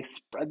apart, really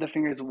spread the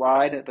fingers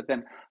wide, but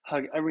then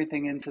hug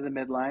everything into the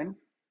midline,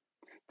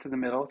 to the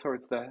middle,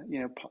 towards the,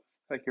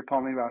 like you're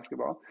palming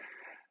basketball.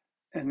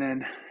 And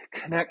then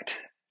connect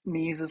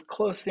knees as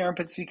close to the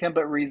armpits as you can,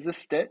 but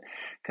resist it,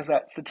 because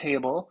that's the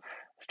table.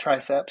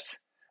 Triceps.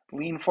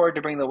 Lean forward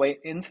to bring the weight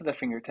into the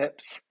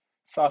fingertips.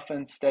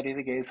 Soften, steady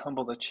the gaze,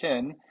 humble the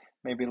chin.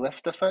 Maybe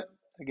lift the foot.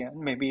 Again,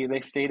 maybe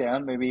they stay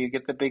down. Maybe you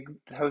get the big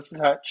toes to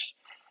touch.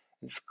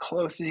 As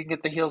close as you can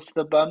get the heels to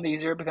the bum, the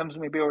easier it becomes.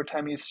 Maybe over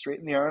time you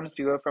straighten the arms.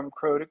 You go from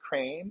crow to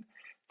crane.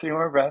 3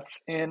 more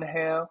breaths.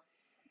 Inhale.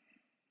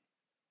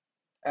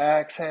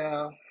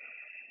 Exhale.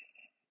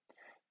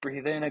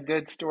 Breathe in a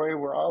good story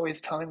we're always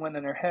telling one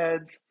in our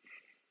heads.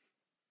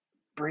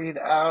 Breathe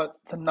out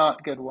the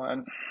not good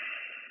one.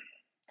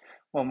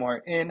 One more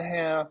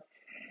inhale.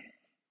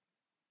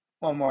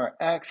 One more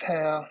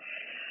exhale.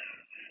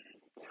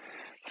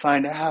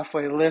 Find a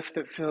halfway lift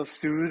that feels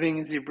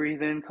soothing as you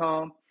breathe in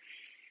calm.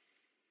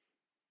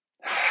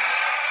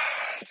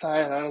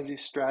 Sigh it out as you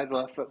stride the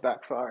left foot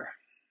back far.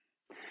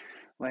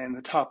 Land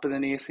the top of the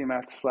knee so you might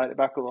have to slide it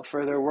back a little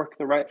further. Work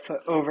the right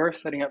foot over,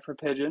 setting up for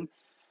pigeon.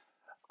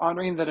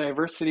 Honoring the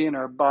diversity in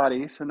our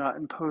body, so not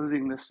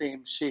imposing the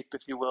same shape,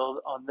 if you will,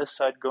 on this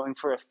side, going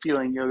for a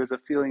feeling. Yoga is a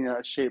feeling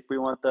shape. We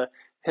want the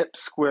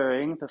hips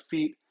squaring, the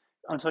feet,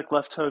 untuck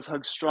left toes,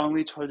 hug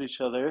strongly towards each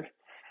other.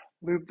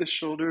 Loop the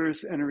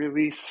shoulders and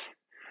release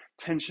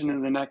tension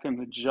in the neck and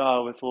the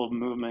jaw with a little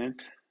movement.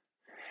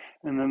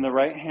 And then the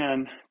right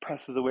hand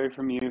presses away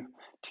from you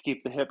to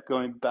keep the hip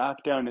going back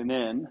down and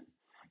in.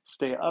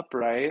 Stay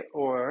upright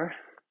or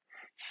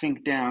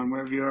sink down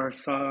wherever you are.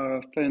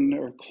 Soften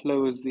or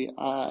close the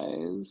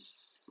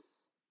eyes.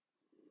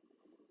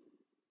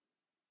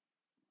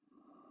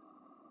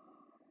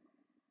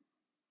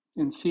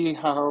 and see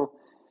how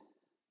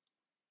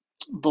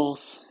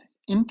both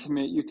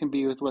intimate you can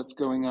be with what's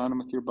going on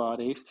with your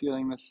body,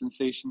 feeling the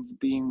sensations,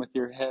 being with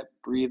your hip,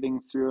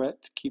 breathing through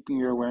it, keeping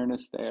your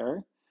awareness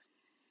there,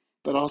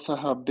 but also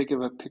how big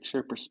of a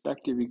picture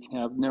perspective you can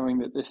have, knowing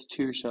that this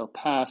too shall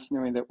pass,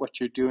 knowing that what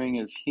you're doing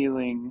is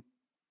healing.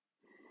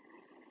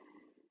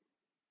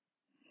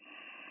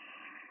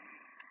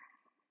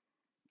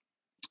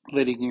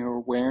 Letting your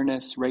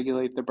awareness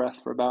regulate the breath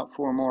for about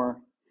 4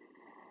 more.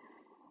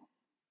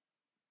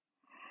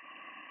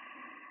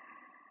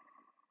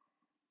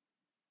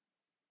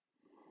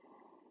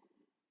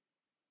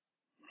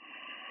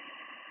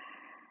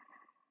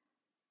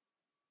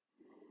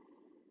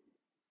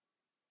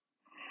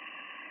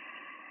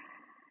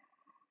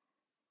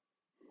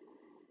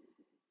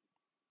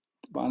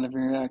 Bottom of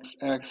your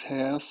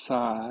exhale,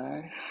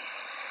 sigh.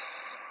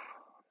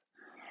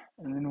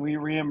 And then we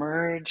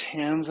reemerge,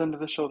 hands under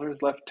the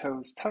shoulders, left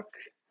toes tuck.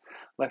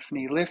 Left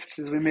knee lifts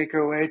as we make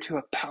our way to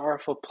a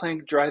powerful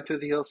plank. Drive through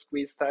the heels,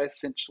 squeeze thighs,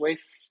 cinch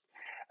waist.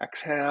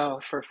 Exhale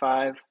for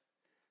 5,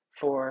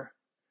 4,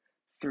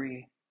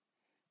 3,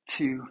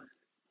 2,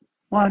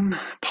 1.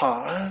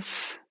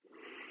 Pause.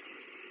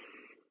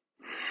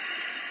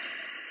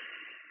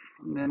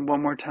 And then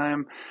one more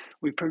time,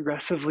 we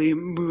progressively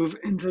move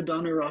into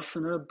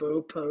Dhanurasana,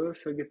 bow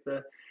pose. So get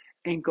the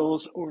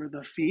ankles or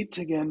the feet.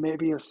 Again,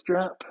 maybe a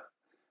strap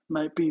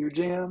might be your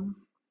jam.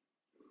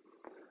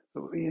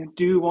 But we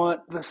do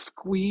want the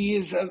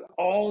squeeze of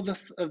all the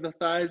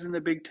thighs and the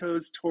big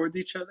toes towards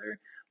each other,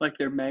 like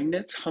they're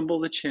magnets.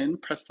 Humble the chin,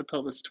 press the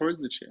pelvis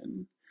towards the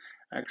chin.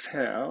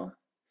 Exhale.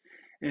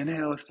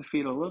 Inhale, lift the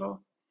feet a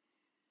little.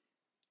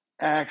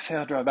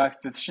 Exhale, draw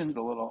back the shins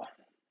a little.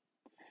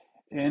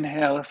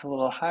 Inhale, lift a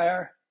little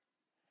higher.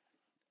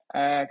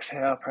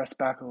 Exhale, press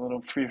back a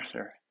little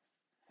fiercer.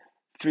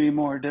 3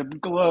 more to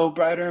glow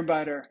brighter and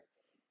brighter.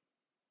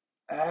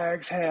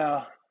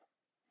 Exhale.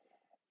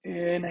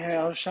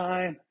 Inhale,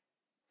 shine.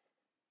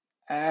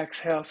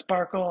 Exhale,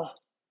 sparkle.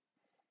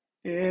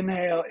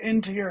 Inhale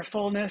into your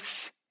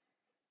fullness.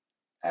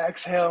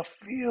 Exhale,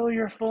 feel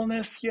your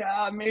fullness.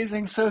 Yeah,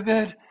 amazing, so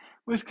good.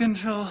 With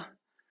control.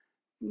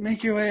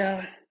 Make your way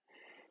out.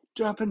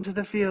 Drop into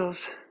the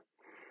feels.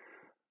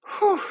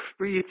 Whew,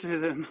 breathe through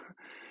them.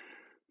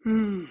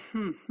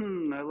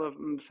 I love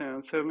them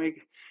sounds. So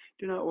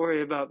do not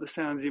worry about the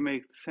sounds you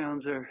make. The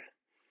sounds are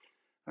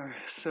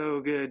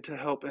so good to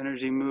help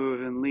energy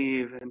move and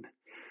leave and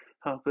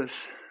help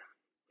us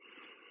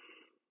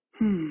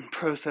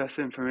process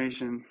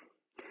information.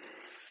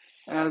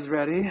 As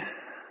ready.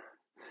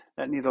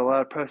 That needs a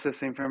lot of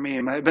processing for me.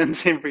 It might have been the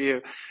same for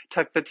you.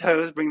 Tuck the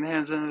toes, bring the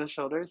hands under the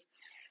shoulders.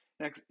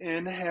 Next,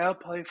 inhale,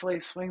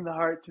 playfully swing the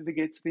heart through the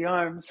gates of the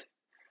arms.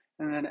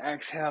 And then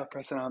exhale,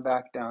 press it on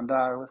back, down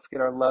dog. Let's get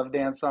our love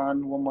dance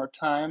on one more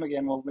time.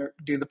 Again, we'll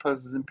do the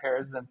poses in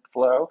pairs, then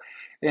flow.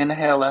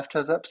 Inhale, left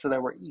toes up so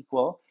that we're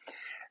equal.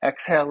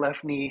 Exhale,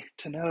 left knee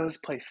to nose,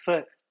 place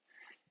foot.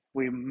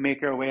 We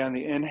make our way on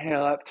the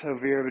inhale up to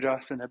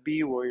Virabhadrasana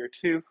B, Warrior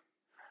 2.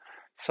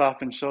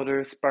 Soften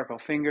shoulders, sparkle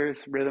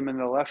fingers, rhythm in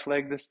the left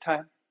leg this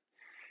time.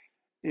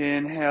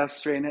 Inhale,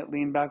 straighten it,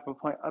 lean back, but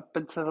point up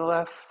and to the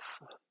left.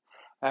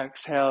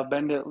 Exhale,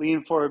 bend it,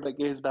 lean forward, but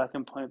gaze back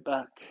and point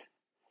back.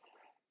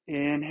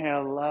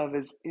 Inhale, love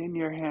is in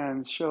your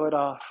hands, show it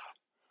off.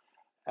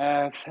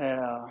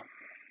 Exhale.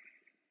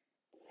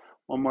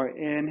 One more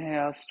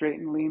inhale,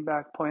 straighten, lean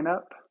back, point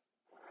up.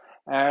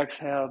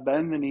 Exhale,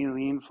 bend the knee,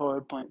 lean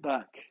forward, point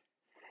back.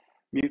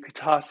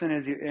 Mukhatasana,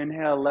 as you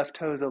inhale, left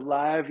toes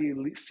alive,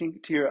 you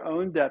sink to your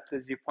own depth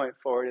as you point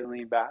forward and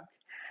lean back.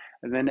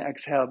 And then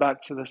exhale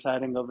back to the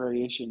side angle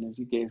variation as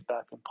you gaze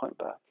back and point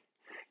back.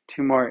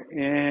 2 more,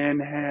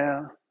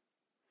 inhale.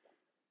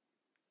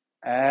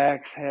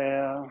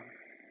 Exhale.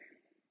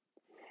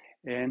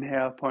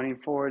 Inhale, pointing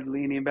forward,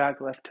 leaning back,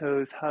 left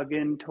toes hug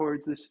in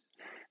towards the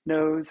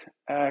nose.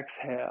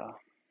 Exhale.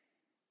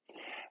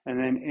 And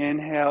then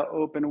inhale,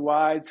 open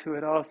wide so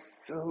it all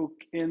soak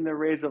in the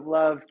rays of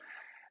love.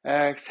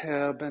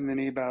 Exhale, bend the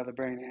knee, bow the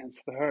brain, hands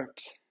to the heart.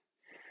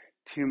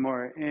 2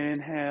 more,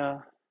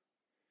 inhale.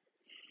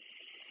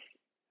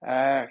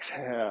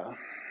 Exhale.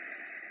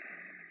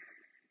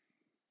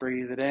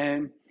 Breathe it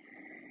in.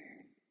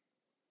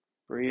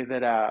 Breathe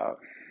it out.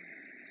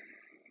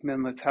 And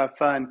then let's have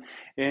fun.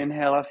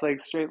 Inhale, left leg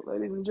straight.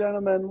 Ladies and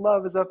gentlemen,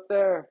 love is up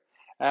there.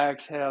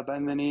 Exhale,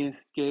 bend the knee,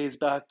 gaze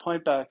back,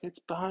 point back. It's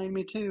behind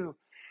me too.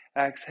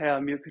 Exhale,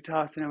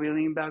 Mukhatasana, we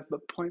lean back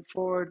but point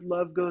forward.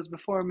 Love goes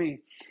before me.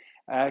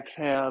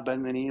 Exhale,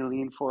 bend the knee,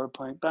 lean forward,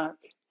 point back.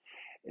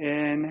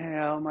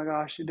 Inhale, oh my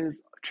gosh, it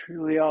is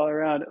truly all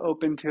around.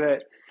 Open to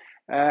it.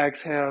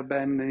 Exhale,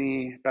 bend the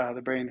knee, bow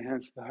the brain,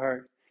 hands to the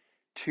heart.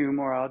 2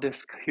 more, I'll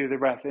just cue the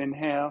breath.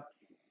 Inhale.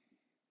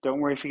 Don't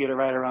worry if you get it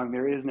right or wrong.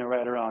 There is no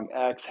right or wrong.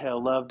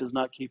 Exhale, love does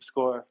not keep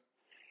score.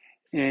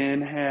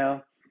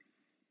 Inhale.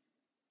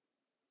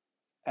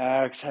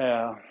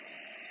 Exhale.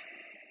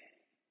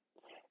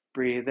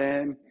 Breathe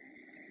in.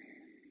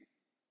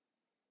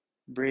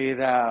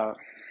 Breathe out.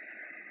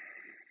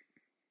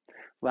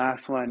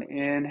 Last one.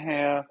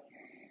 Inhale.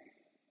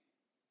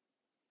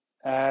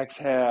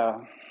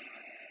 Exhale.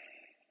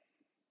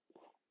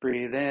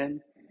 Breathe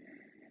in.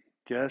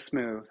 Just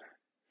move.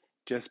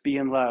 Just be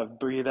in love.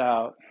 Breathe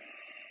out.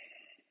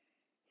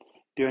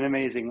 Doing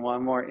amazing.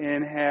 One more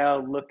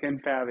inhale. Looking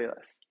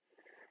fabulous.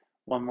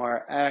 One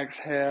more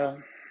exhale.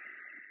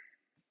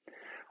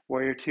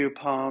 Warrior two,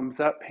 palms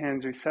up,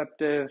 hands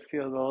receptive.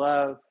 Feel the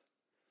love.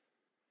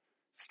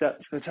 Step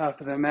to the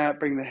top of the mat.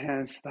 Bring the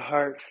hands to the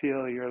heart.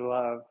 Feel your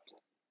love.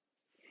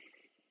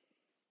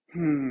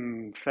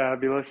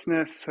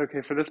 Fabulousness.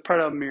 Okay, for this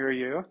part, I'll mirror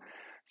you.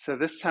 So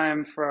this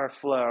time for our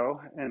flow,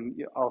 and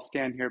I'll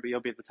stand here, but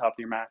you'll be at the top of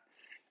your mat.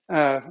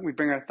 We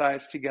bring our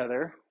thighs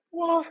together.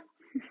 Whoa.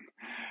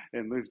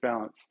 And lose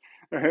balance.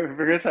 All right, we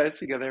bring our thighs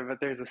together, but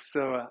there's a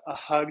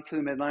hug to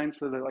the midline,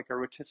 so that like a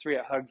rotisserie,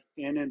 it hugs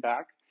in and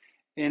back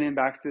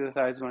through the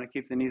thighs. We want to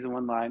keep the knees in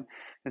one line.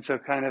 And so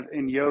kind of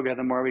in yoga,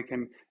 the more we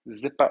can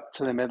zip up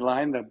to the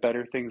midline, the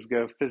better things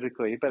go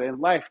physically. But in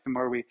life, the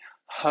more we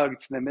hug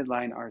to the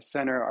midline, our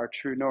center, our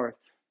true north,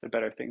 the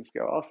better things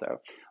go also.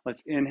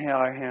 Let's inhale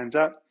our hands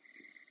up.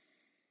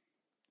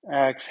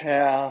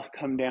 Exhale,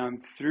 come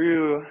down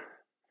through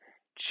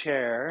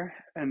chair,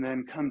 and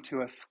then come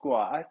to a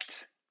squat.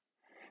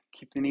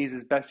 Keep the knees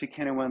as best you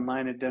can in one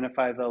line.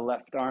 Identify the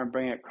left arm,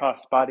 bring it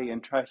cross body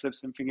and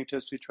triceps and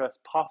fingertips we trust,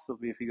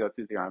 possibly if you go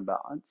through the arm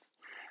balance.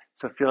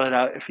 So feel it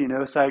out. If you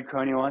know side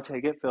crone, you want to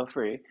take it, feel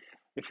free.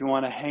 If you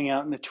want to hang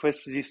out in the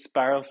twist as you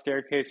spiral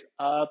staircase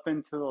up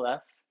and to the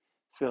left,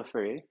 feel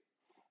free.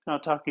 And I'll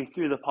talk you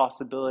through the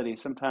possibility.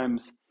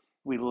 Sometimes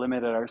we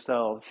limit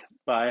ourselves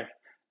by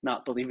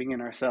not believing in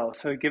ourselves.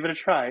 So give it a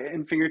try.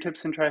 In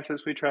fingertips and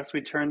triceps we trust,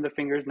 we turn the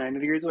fingers 90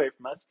 degrees away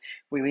from us.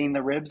 We lean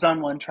the ribs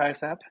on one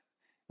tricep.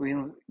 We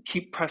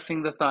keep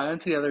pressing the thigh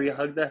into the other. You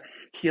hug the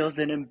heels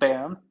in and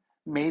bam,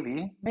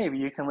 maybe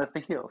you can lift the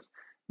heels.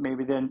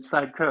 Maybe then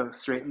side crow,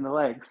 straighten the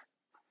legs.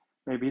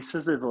 Maybe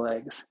scissor the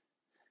legs.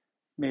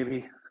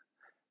 Maybe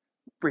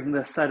bring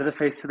the side of the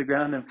face to the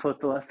ground and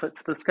float the left foot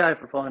to the sky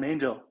for fallen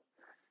angel.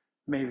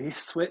 Maybe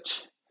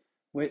switch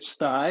which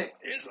thigh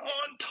is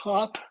on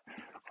top.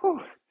 Whew,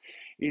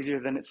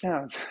 easier than it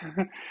sounds.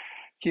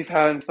 Keep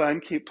having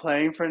fun. Keep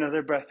playing for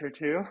another breath or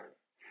two.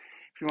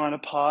 If you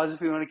want to pause,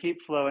 if you want to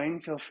keep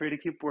flowing, feel free to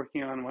keep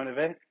working on one of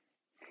it.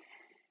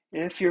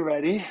 If you're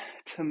ready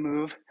to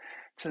move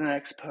to the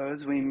next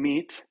pose, we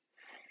meet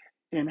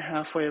in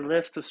halfway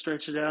lift to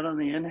stretch it out on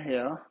the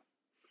inhale.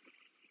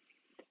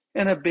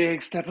 And a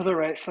big step of the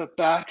right foot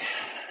back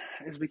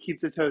as we keep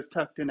the toes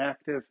tucked and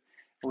active.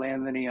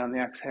 Land the knee on the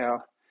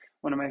exhale.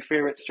 One of my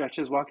favorite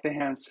stretches, walk the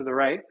hands to the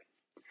right.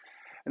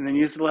 And then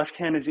use the left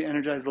hand as you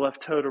energize the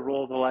left toe to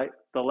roll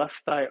the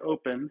left thigh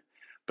open,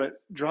 but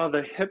draw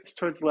the hips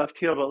towards the left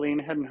heel, but lean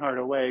head and heart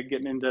away,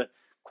 getting into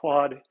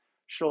quad,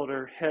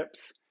 shoulder,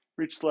 hips.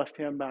 Reach the left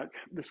hand back.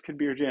 This could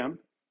be your jam.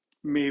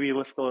 Maybe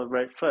lift the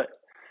right foot.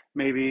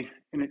 Maybe,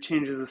 and it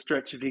changes the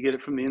stretch if you get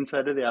it from the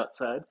inside to the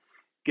outside.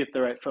 Get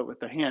the right foot with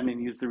the hand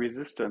and use the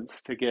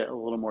resistance to get a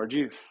little more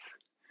juice.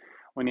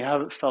 When you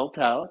have it felt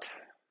out,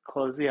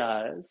 close the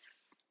eyes.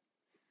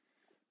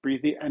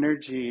 Breathe the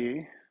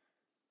energy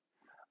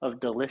of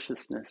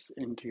deliciousness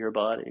into your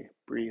body.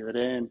 Breathe it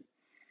in.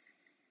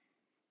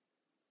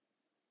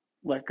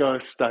 Let go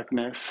of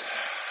stuckness.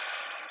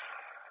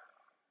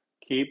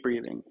 Keep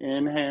breathing.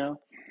 Inhale.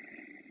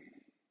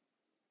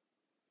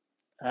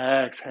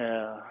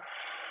 Exhale.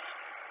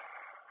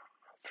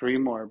 3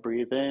 more.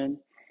 Breathe in.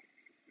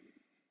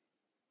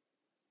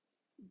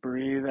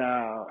 Breathe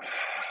out.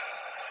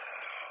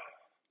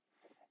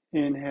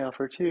 Inhale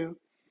for 2.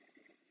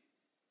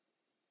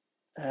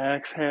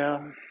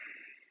 Exhale.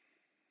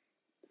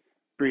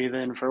 Breathe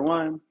in for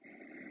 1.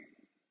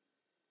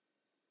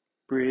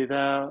 Breathe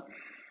out.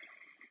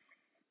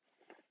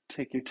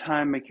 Take your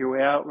time, make your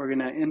way out. We're going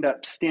to end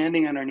up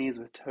standing on our knees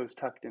with toes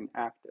tucked and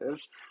active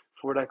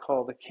for what I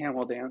call the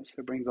camel dance,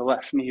 to bring the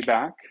left knee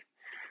back.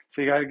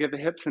 So you got to get the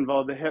hips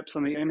involved. The hips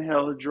on the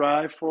inhale,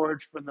 drive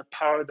forward from the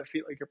power of the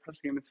feet like you're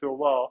pressing them into a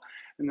wall.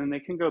 And then they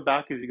can go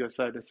back as you go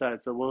side to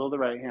side. So wiggle the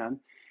right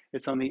hand.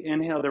 It's on the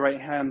inhale, the right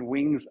hand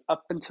wings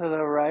up and to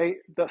the right.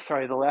 The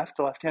left.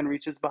 The left hand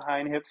reaches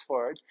behind, hips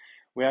forward.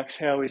 We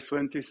exhale, we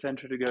swim through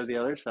center to go to the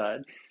other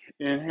side.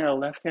 Inhale,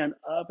 left hand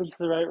up and to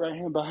the right, right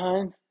hand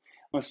behind.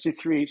 Let's do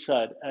 3 each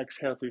side.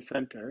 Exhale through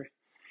center.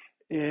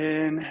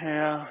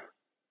 Inhale.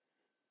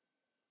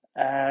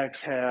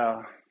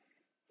 Exhale.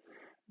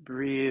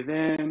 Breathe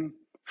in.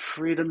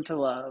 Freedom to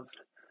love.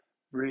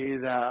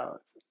 Breathe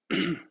out.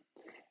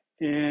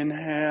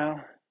 Inhale.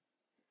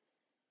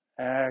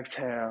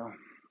 Exhale.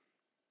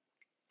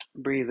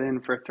 Breathe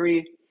in for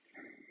 3.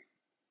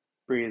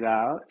 Breathe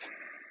out.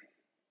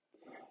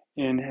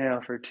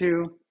 Inhale for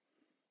 2.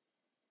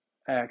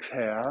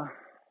 Exhale.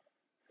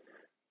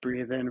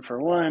 Breathe in for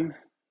 1.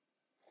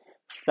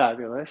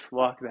 Fabulous.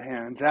 Walk the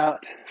hands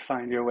out.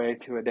 Find your way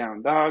to a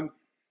down dog.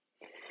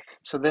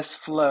 So this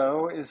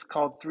flow is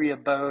called 3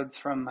 abodes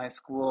from my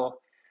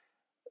school,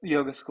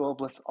 yoga school,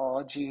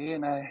 Blissology.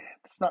 And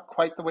it's not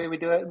quite the way we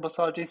do it in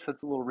Blissology, so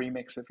it's a little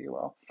remix, if you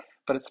will.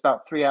 But it's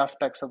about 3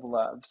 aspects of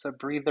love. So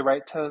breathe the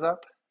right toes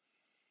up.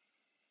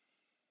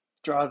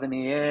 Draw the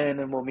knee in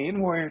and we'll meet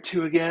in warrior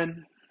two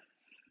again.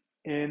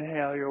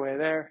 Inhale your way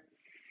there.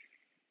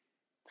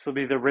 This will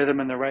be the rhythm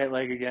in the right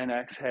leg again.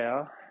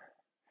 Exhale.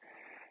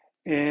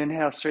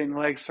 Inhale, straighten the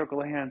legs, circle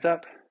the hands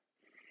up.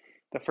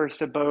 The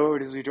first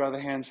abode as we draw the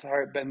hands to the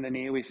heart, bend the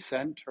knee, we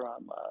center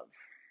on love.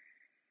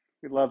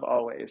 We love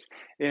always.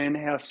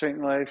 Inhale,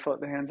 straighten the legs, float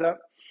the hands up.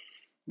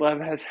 Love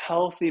has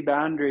healthy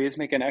boundaries.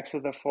 Make an X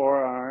with the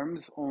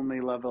forearms.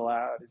 Only love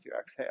allowed as you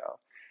exhale.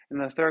 And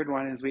the third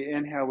one is we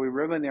inhale, we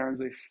ribbon the arms,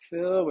 we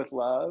fill with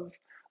love.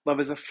 Love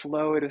is a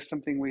flow. It is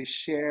something we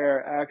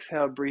share.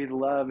 Exhale, breathe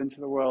love into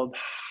the world.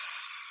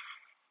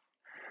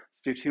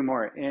 Let's do two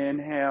more.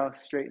 Inhale,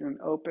 straighten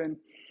and open.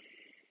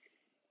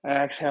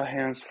 Exhale,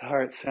 hands to the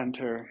heart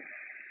center.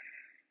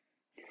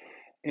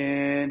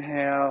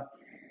 Inhale.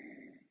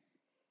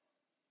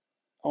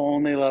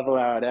 Only love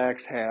allowed.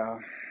 Exhale.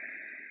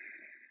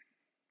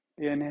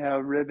 Inhale,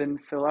 ribbon,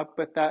 fill up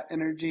with that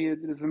energy. It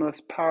is the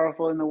most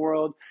powerful in the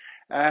world.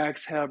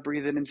 Exhale,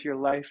 breathe it into your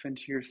life,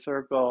 into your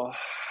circle,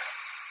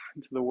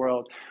 into the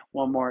world.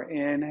 One more.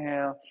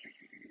 Inhale.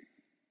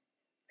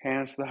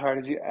 Hands to the heart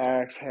as you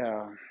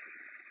exhale.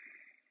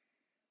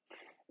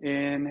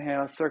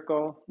 Inhale,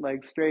 circle,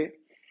 legs straight.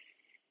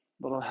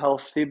 Little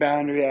healthy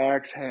boundary.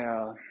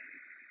 Exhale.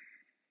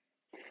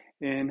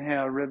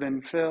 Inhale,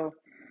 ribbon, fill.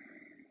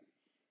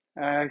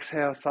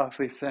 Exhale,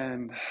 softly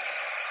send.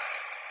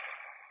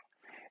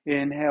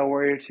 Inhale,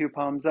 warrior two,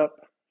 palms up.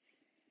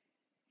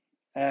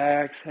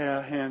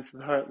 Exhale, hands to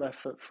the heart, left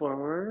foot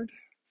forward.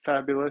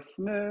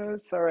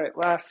 Fabulousness. All right,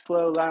 last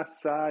flow,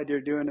 last side. You're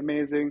doing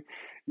amazing.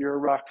 You're a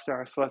rock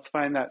star. So let's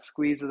find that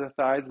squeeze of the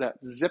thighs, that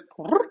zip.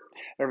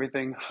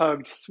 Everything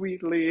hugged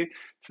sweetly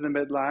to the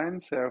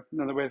midline. So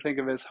another way to think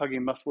of it is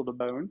hugging muscle to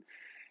bone.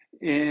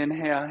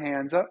 Inhale,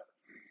 hands up.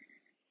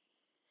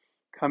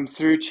 Come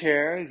through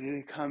chair as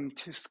you come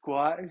to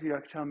squat. As you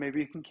exhale, maybe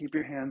you can keep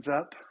your hands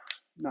up.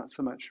 Not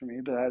so much for me,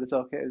 but that is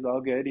okay. It's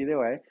all good either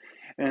way.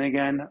 And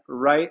again,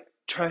 right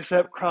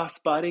tricep cross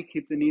body.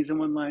 Keep the knees in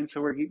one line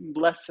so we're getting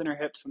less in our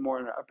hips and more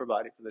in our upper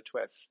body for the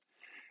twist.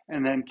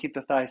 And then keep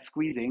the thighs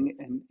squeezing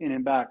and in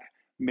and back.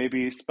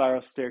 Maybe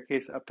spiral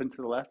staircase up and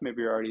to the left.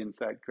 Maybe you're already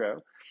inside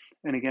crow.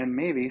 And again,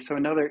 maybe. So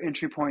another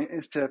entry point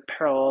is to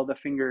parallel the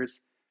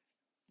fingers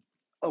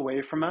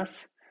away from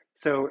us.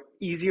 So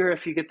easier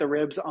if you get the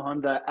ribs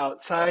on the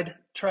outside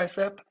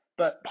tricep,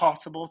 but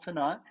possible to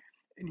not.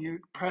 And you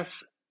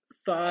press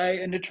thigh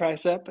into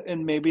tricep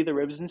and maybe the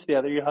ribs into the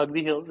other. You hug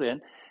the heels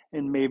in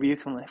and maybe you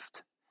can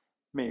lift.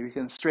 Maybe you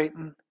can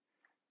straighten,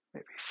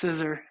 maybe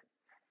scissor,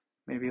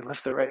 maybe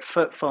lift the right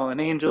foot, fallen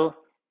angel.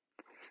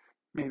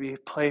 Maybe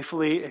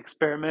playfully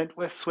experiment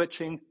with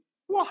switching.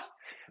 Wah!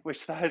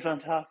 Which thigh's on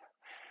top?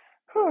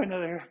 Whew,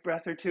 another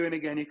breath or two, and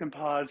again you can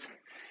pause.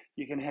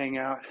 You can hang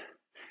out.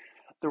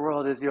 The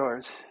world is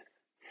yours.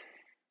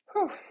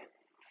 Whew.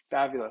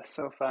 Fabulous,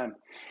 so fun.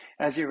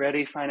 As you're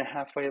ready, find a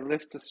halfway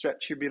lift to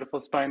stretch your beautiful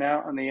spine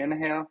out on the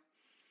inhale.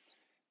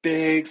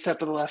 Big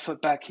step of the left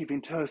foot back,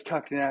 keeping toes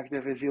tucked and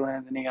active as you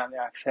land the knee on the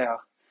exhale.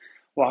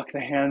 Walk the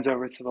hands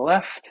over to the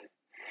left.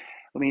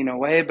 Lean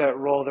away, but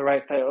roll the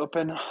right thigh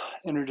open.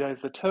 Energize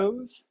the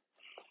toes.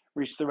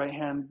 Reach the right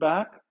hand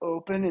back,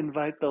 open,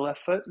 invite the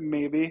left foot.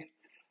 Maybe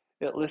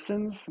it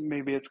listens.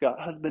 Maybe it's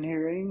got husband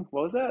hearing.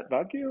 What was that?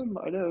 Vacuum?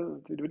 I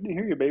didn't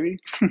hear you, baby.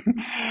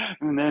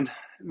 And then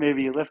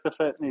maybe you lift the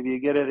foot. Maybe you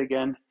get it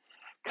again.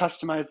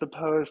 Customize the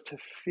pose to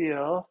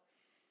feel.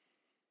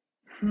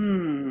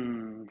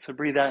 So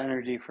breathe that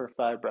energy for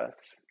 5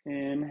 breaths.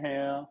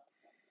 Inhale.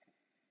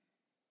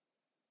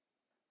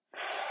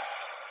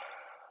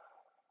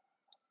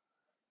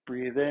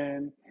 Breathe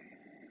in.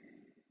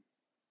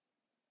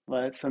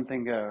 Let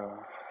something go.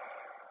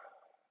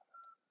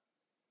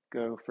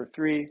 Go for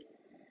 3.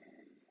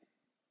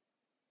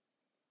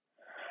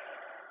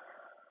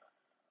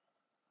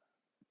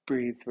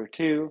 Breathe for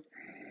 2.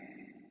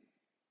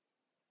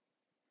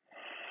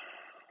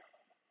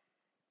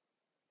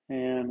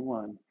 And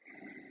 1.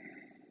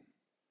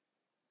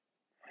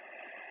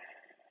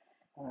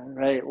 All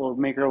right, we'll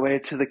make our way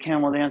to the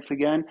camel dance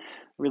again.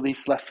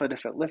 Release left foot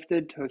if it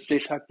lifted. Toes stay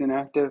tucked and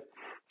active.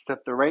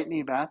 Step the right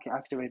knee back.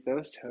 Activate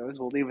those toes.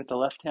 We'll lead with the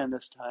left hand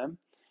this time.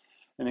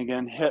 And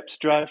again, hips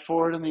drive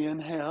forward on the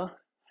inhale.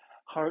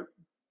 Heart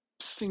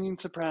singing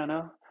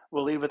soprano.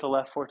 We'll lead with the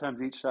left 4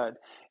 times each side.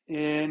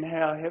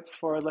 Inhale, hips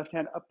forward, left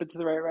hand up into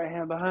the right, right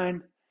hand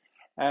behind.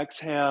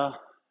 Exhale,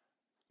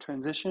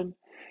 transition.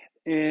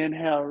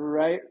 Inhale,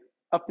 right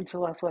up into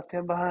left, left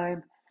hand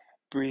behind.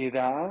 Breathe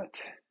out.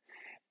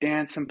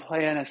 Dance and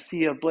play in a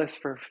sea of bliss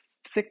for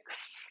 6.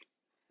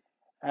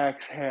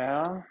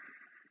 Exhale.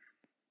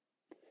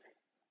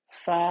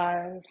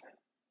 5.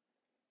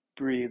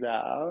 Breathe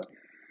out.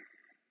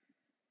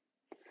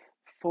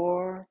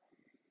 4.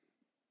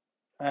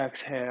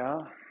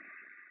 Exhale.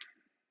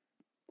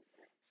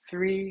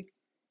 3.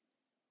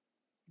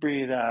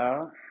 Breathe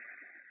out.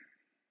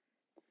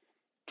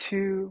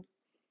 2.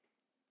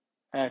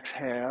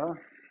 Exhale.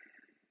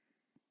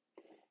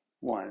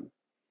 1.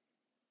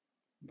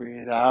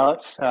 Breathe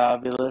out,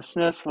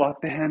 fabulousness.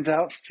 Walk the hands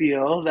out.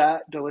 Feel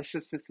that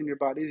deliciousness in your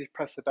body as you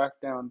press it back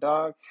down,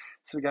 dog.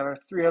 So we got our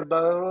three of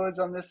bows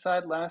on this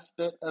side. Last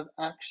bit of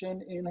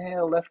action.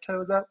 Inhale, left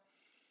toes up.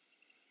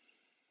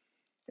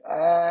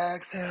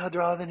 Exhale,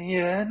 draw the knee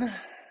in.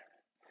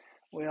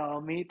 We all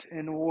meet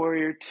in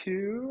warrior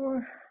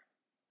two.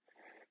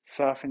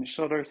 Soften your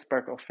shoulders,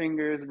 sparkle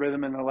fingers,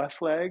 rhythm in the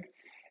left leg.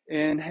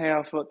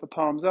 Inhale, float the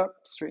palms up,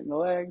 straighten the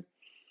leg.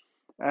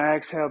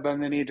 Exhale,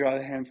 bend the knee, draw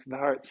the hands to the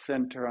heart,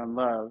 center on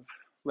love.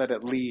 Let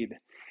it lead.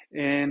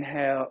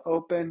 Inhale,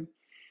 open.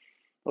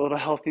 A little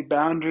healthy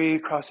boundary,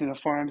 crossing the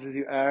forearms as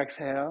you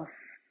exhale.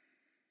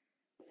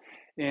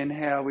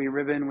 Inhale, we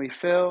ribbon, we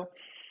fill.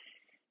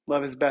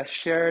 Love is best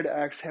shared.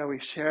 Exhale, we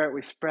share it,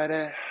 we spread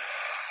it.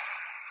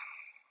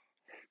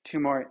 Two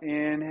more.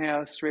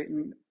 Inhale,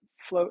 straighten,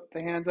 float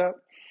the hands up.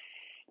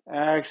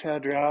 Exhale,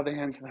 draw the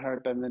hands to the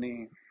heart, bend the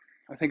knee.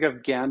 I think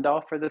of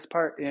Gandalf for this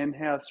part.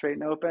 Inhale,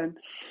 straighten, open.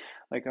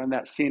 Like on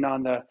that scene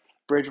on the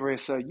bridge where he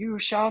said, "You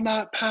shall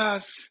not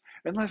pass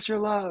unless you're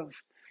love."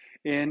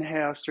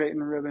 Inhale,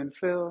 straighten, ribbon,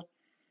 fill.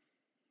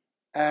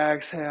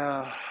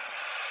 Exhale.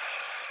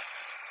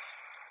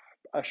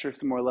 Usher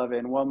some more love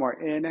in. One more.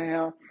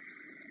 Inhale.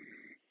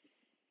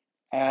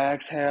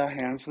 Exhale,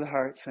 hands to the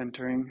heart,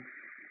 centering.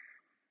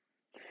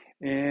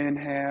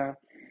 Inhale.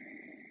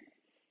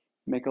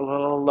 Make a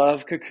little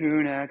love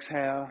cocoon.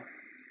 Exhale.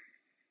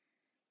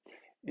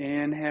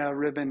 Inhale,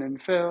 ribbon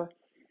and fill.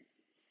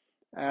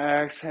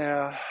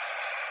 Exhale.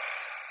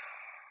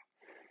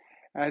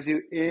 As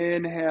you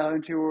inhale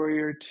into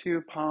warrior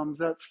two,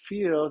 palms up,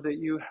 feel that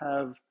you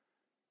have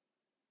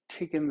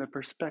taken the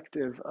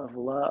perspective of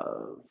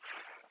love.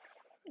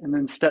 And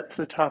then step to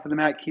the top of the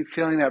mat. Keep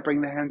feeling that. Bring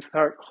the hands to the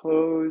heart.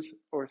 Close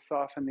or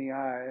soften the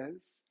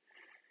eyes.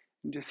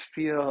 And just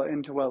feel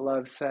into what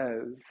love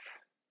says.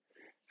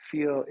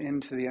 Feel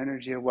into the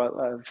energy of what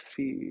love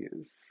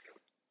sees.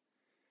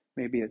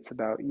 Maybe it's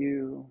about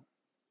you,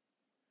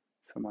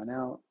 someone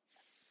else,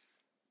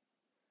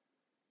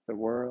 the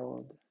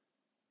world.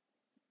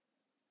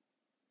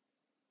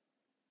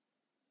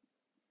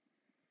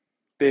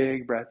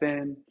 Big breath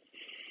in.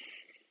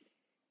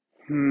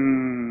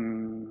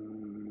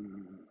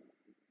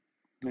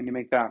 When you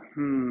make that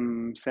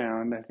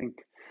sound, I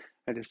think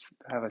I just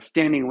have a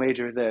standing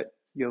wager that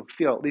you'll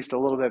feel at least a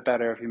little bit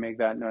better if you make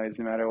that noise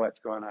no matter what's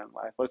going on in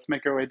life. Let's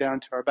make our way down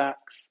to our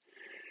backs.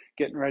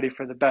 Getting ready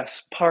for the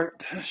best part,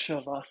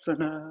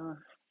 Shavasana.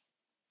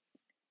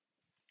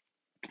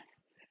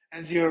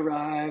 As you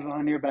arrive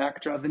on your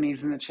back, draw the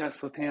knees in the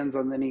chest with hands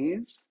on the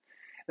knees.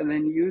 And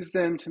then use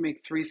them to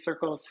make 3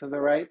 circles to the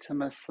right to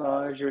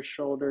massage your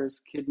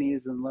shoulders,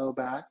 kidneys, and low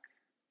back.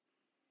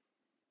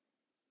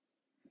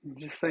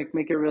 Just like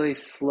make it really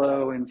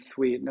slow and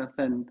sweet,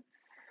 nothing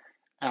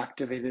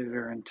activated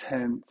or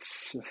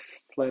intense.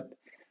 Just let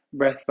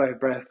breath by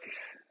breath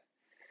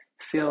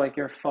feel like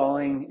you're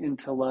falling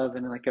into love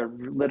in like a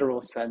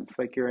literal sense,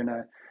 like you're in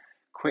a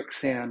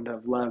quicksand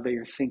of love that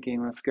you're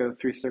sinking. Let's go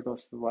 3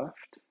 circles to the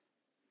left.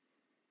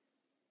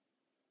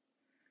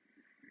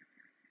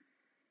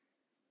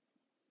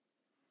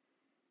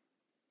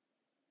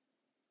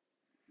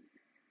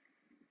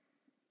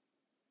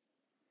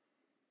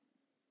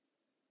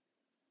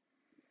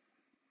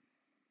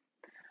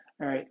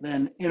 All right,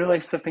 then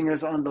interlace the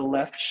fingers on the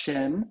left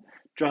shin.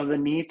 Draw the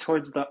knee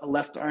towards the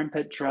left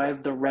armpit.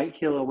 Drive the right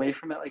heel away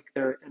from it like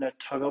they're in a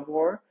tug of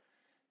war.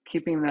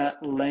 Keeping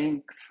that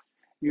length.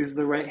 Use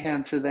the right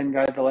hand to then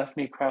guide the left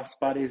knee cross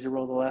body as you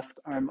roll the left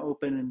arm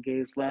open and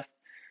gaze left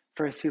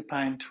for a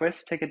supine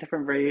twist. Take a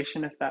different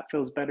variation if that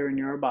feels better in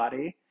your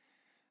body.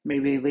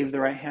 Maybe leave the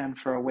right hand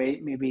for a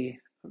weight. Maybe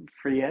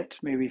free it.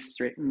 Maybe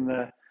straighten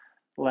the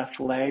left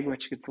leg,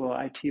 which gets a little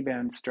IT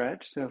band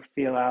stretch. So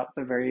feel out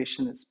the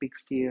variation that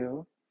speaks to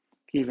you.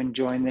 You can even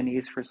join the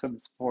knees for some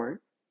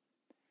support.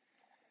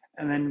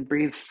 And then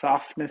breathe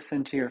softness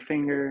into your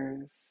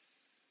fingers.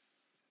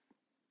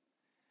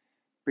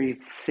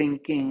 Breathe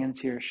sinking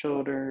into your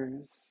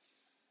shoulders.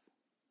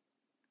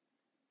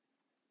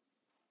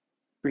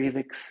 Breathe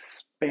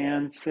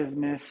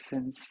expansiveness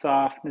and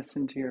softness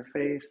into your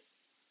face.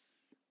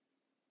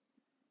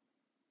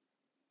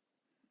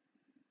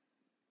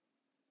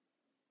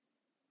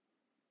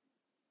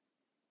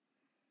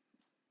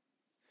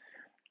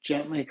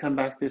 Gently come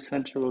back through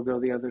center. We'll go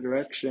the other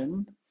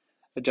direction.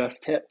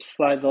 Adjust hips.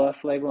 Slide the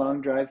left leg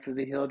long. Drive through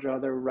the heel. Draw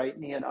the right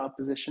knee in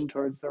opposition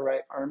towards the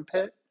right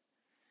armpit.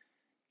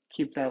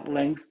 Keep that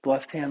length.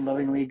 Left hand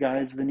lovingly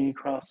guides the knee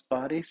cross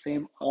body.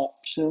 Same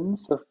option.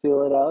 So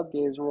feel it out.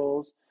 Gaze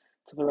rolls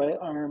to the right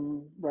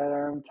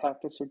arm,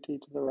 cactus or T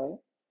to the right.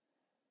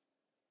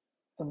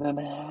 And then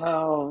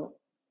how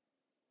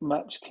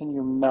much can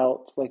you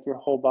melt like your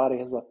whole body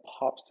is a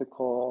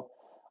popsicle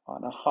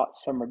on a hot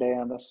summer day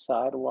on the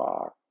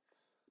sidewalk?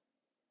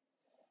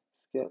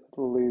 Just get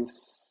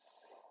loose.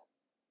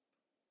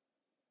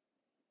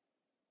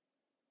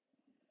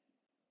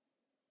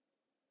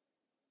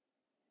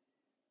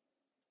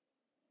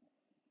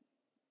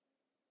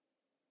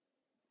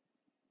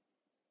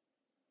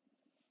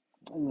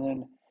 And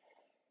then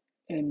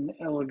In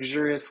a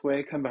luxurious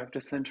way, come back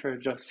to center,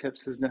 adjust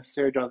hips as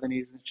necessary, draw the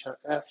knees in the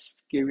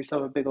chest, give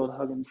yourself a big old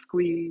hug and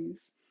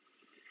squeeze.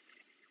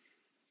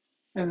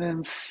 And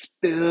then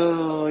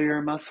spill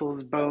your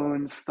muscles,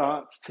 bones,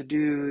 thoughts,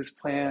 to-dos,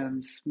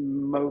 plans,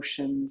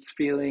 motions,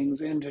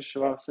 feelings into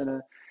Shavasana.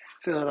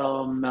 Feel it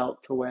all melt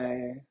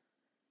away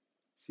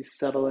as you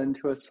settle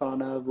into a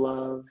sauna of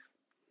love,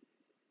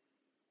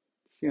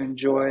 as you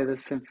enjoy the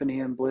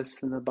symphony and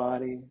bliss in the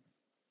body.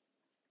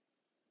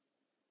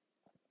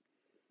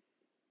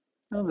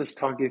 I'll just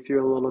talk you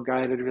through a little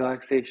guided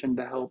relaxation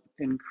to help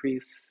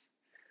increase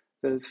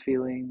those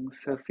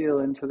feelings. So feel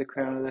into the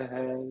crown of the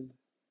head.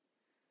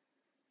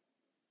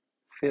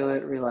 Feel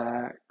it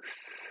relax.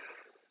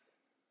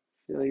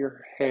 Feel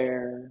your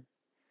hair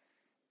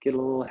get a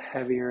little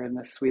heavier in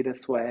the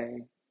sweetest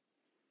way.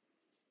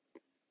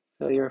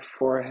 Feel your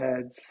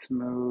forehead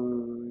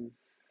smooth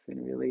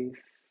and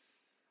release.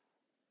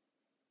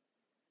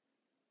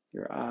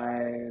 Your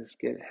eyes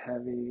get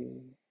heavy.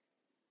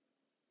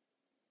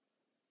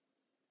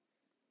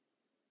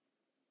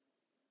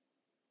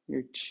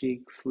 Your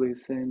cheeks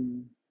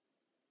loosen.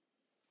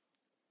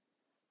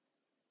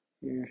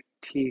 Your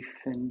teeth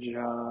and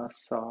jaw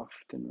soft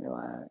and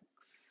relaxed.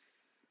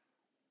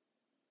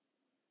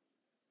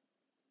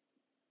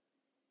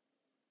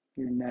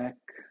 Your neck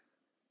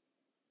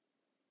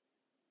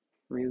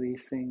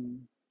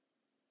releasing.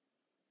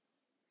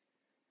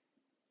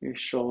 Your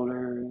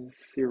shoulders,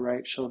 your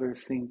right shoulder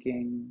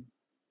sinking.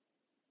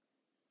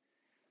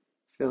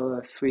 Feel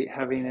a sweet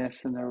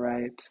heaviness in the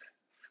right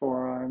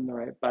forearm, the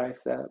right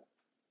bicep.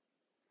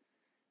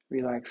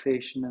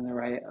 Relaxation in the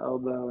right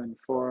elbow and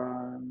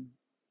forearm.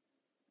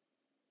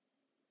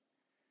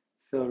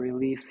 Feel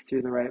release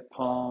through the right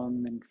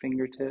palm and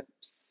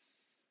fingertips.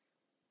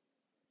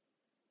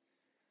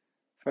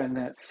 Find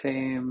that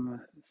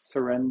same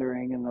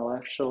surrendering in the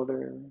left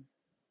shoulder.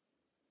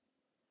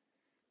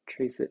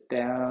 Trace it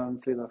down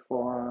through the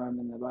forearm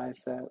and the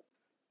bicep.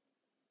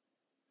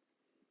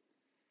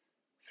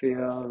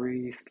 Feel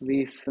release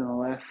in the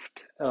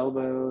left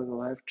elbow, the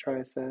left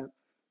tricep.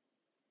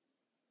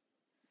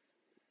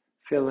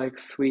 Feel like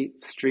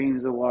sweet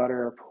streams of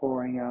water are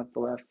pouring out the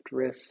left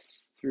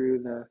wrist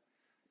through the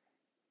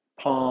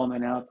palm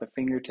and out the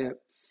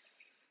fingertips.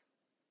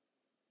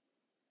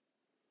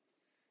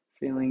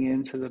 Feeling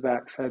into the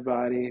backside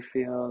body,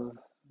 feel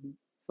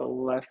the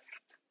left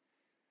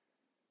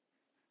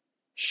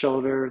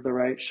shoulder, the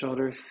right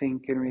shoulder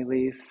sink and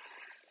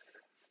release.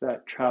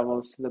 That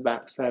travels to the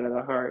backside of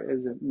the heart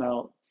as it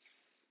melts.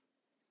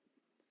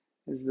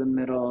 As the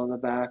middle, the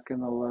back,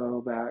 and the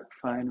low back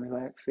find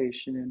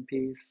relaxation and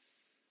peace.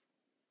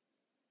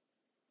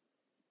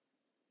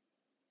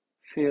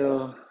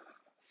 Feel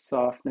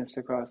softness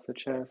across the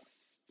chest.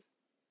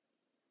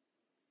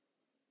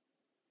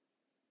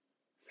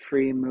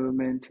 Free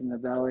movement in the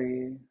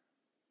belly.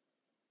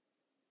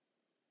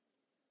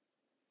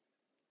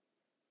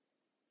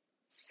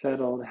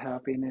 Settled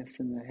happiness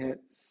in the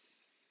hips.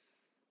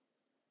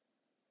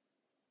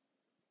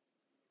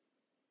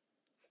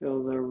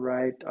 Feel the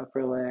right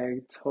upper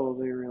leg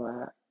totally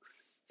relaxed.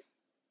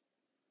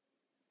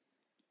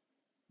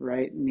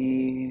 Right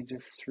knee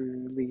just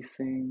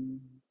releasing.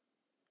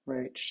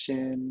 Right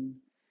shin,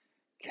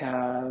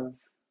 calf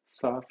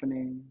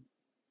softening.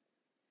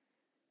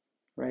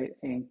 Right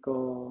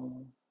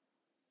ankle,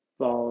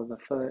 ball of the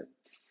foot,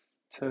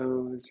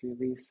 toes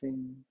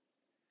releasing.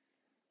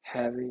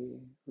 Heavy,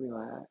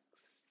 relaxed.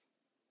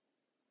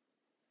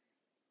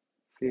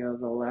 Feel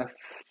the left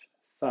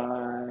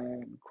thigh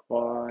and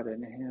quad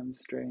and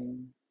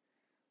hamstring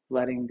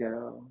letting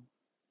go.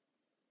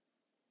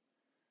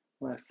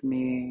 Left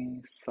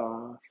knee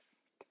soft.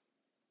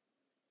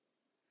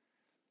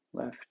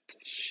 Left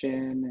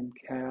shin and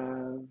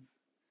calf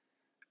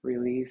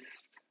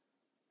released.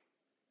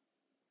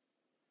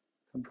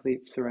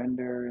 Complete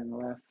surrender in the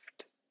left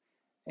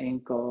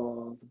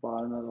ankle, the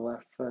bottom of the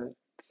left foot,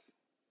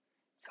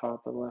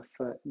 top of the left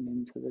foot, and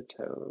into the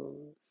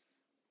toes.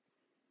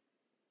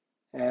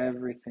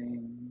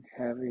 Everything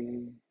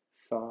heavy,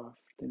 soft,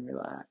 and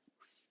relaxed.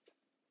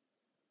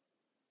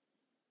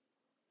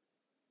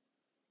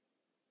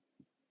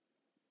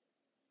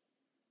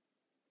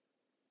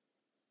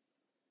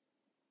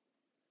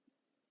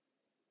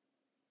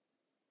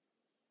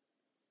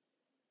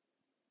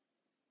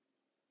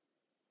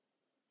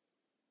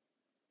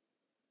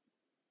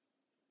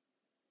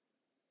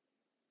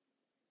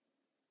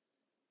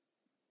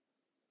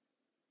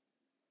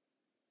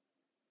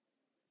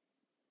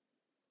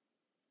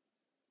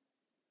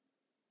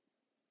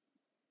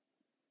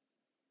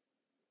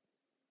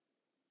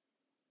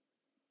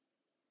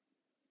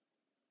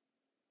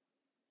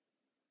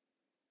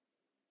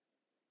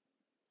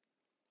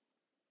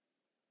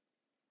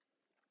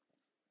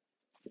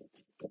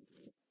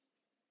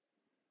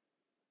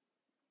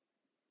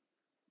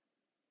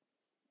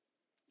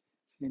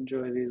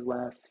 Enjoy these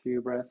last few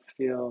breaths.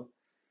 Feel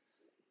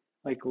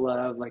like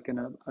love, like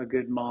a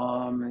good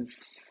mom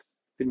is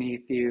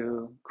beneath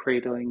you,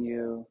 cradling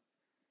you,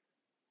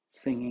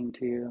 singing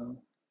to you.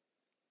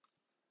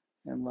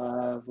 And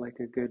love, like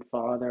a good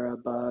father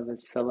above,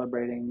 is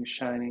celebrating,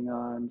 shining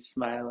on,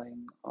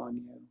 smiling on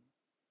you.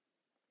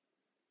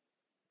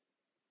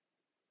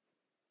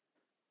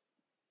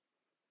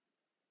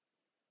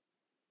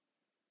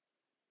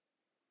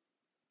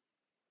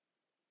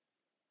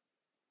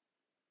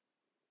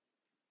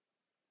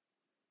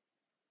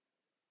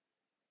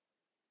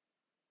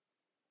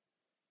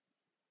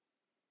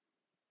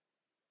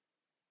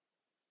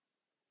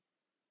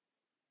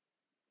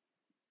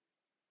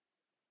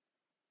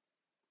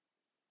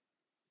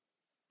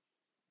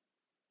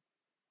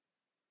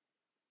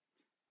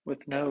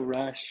 With no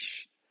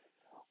rush,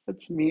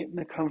 let's meet in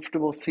a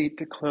comfortable seat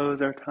to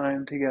close our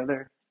time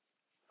together.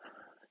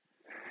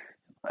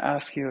 I'll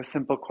ask you a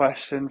simple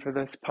question for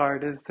this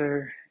part. Is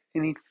there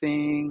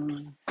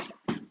anything,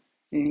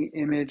 any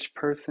image,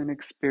 person,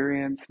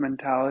 experience,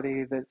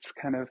 mentality that's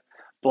kind of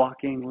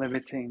blocking,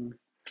 limiting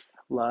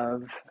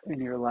love in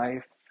your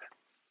life?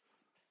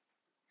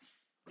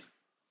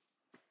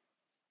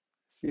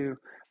 As you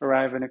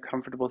arrive in a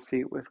comfortable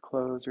seat with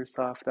closed or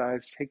soft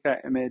eyes, take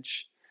that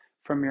image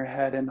from your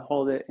head and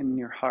hold it in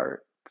your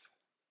heart.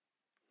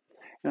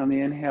 And on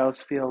the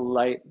inhales, feel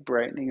light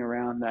brightening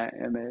around that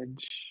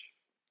image.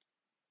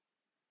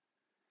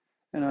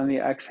 And on the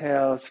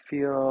exhales,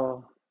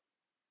 feel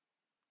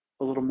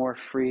a little more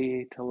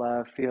free to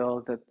love.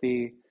 Feel that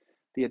the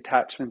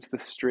attachments, the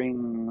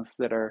strings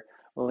that are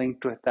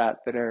linked with that,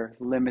 that are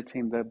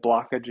limiting the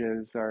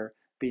blockages, are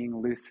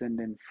being loosened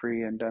and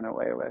free and done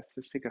away with.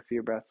 Just take a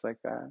few breaths like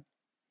that.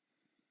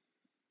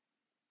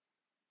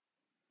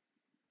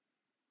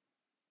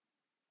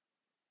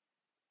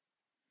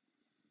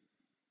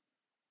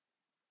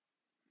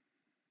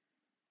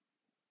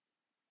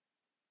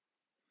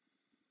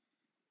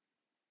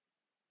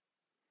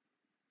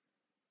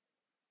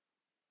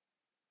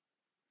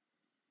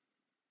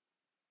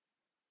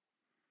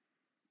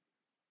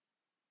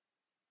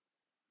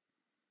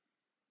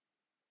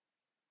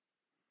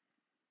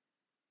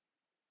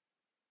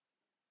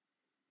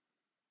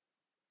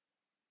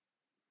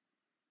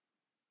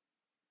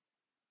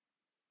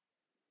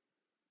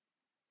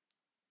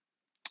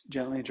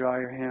 Gently draw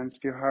your hands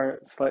to your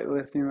heart, slightly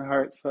lifting the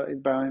heart, slightly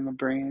bowing the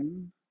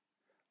brain.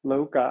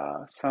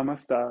 Loka,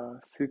 Samasta,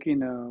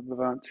 Sukhino,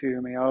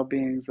 Bhavantu, may all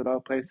beings at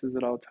all places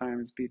at all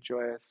times be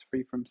joyous,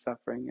 free from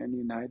suffering, and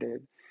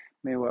united.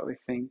 May what we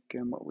think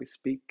and what we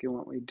speak and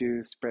what we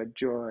do spread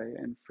joy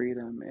and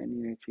freedom and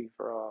unity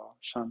for all.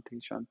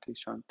 Shanti, Shanti,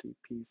 Shanti,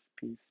 peace,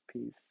 peace,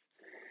 peace.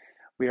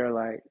 We are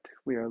light,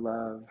 we are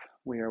love,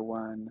 we are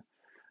one.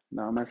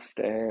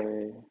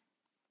 Namaste,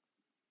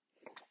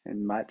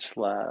 and much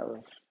love.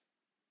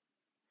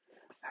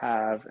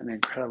 Have an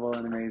incredible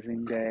and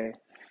amazing day,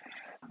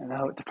 and I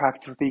hope to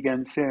practice with you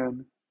again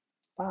soon.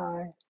 Bye.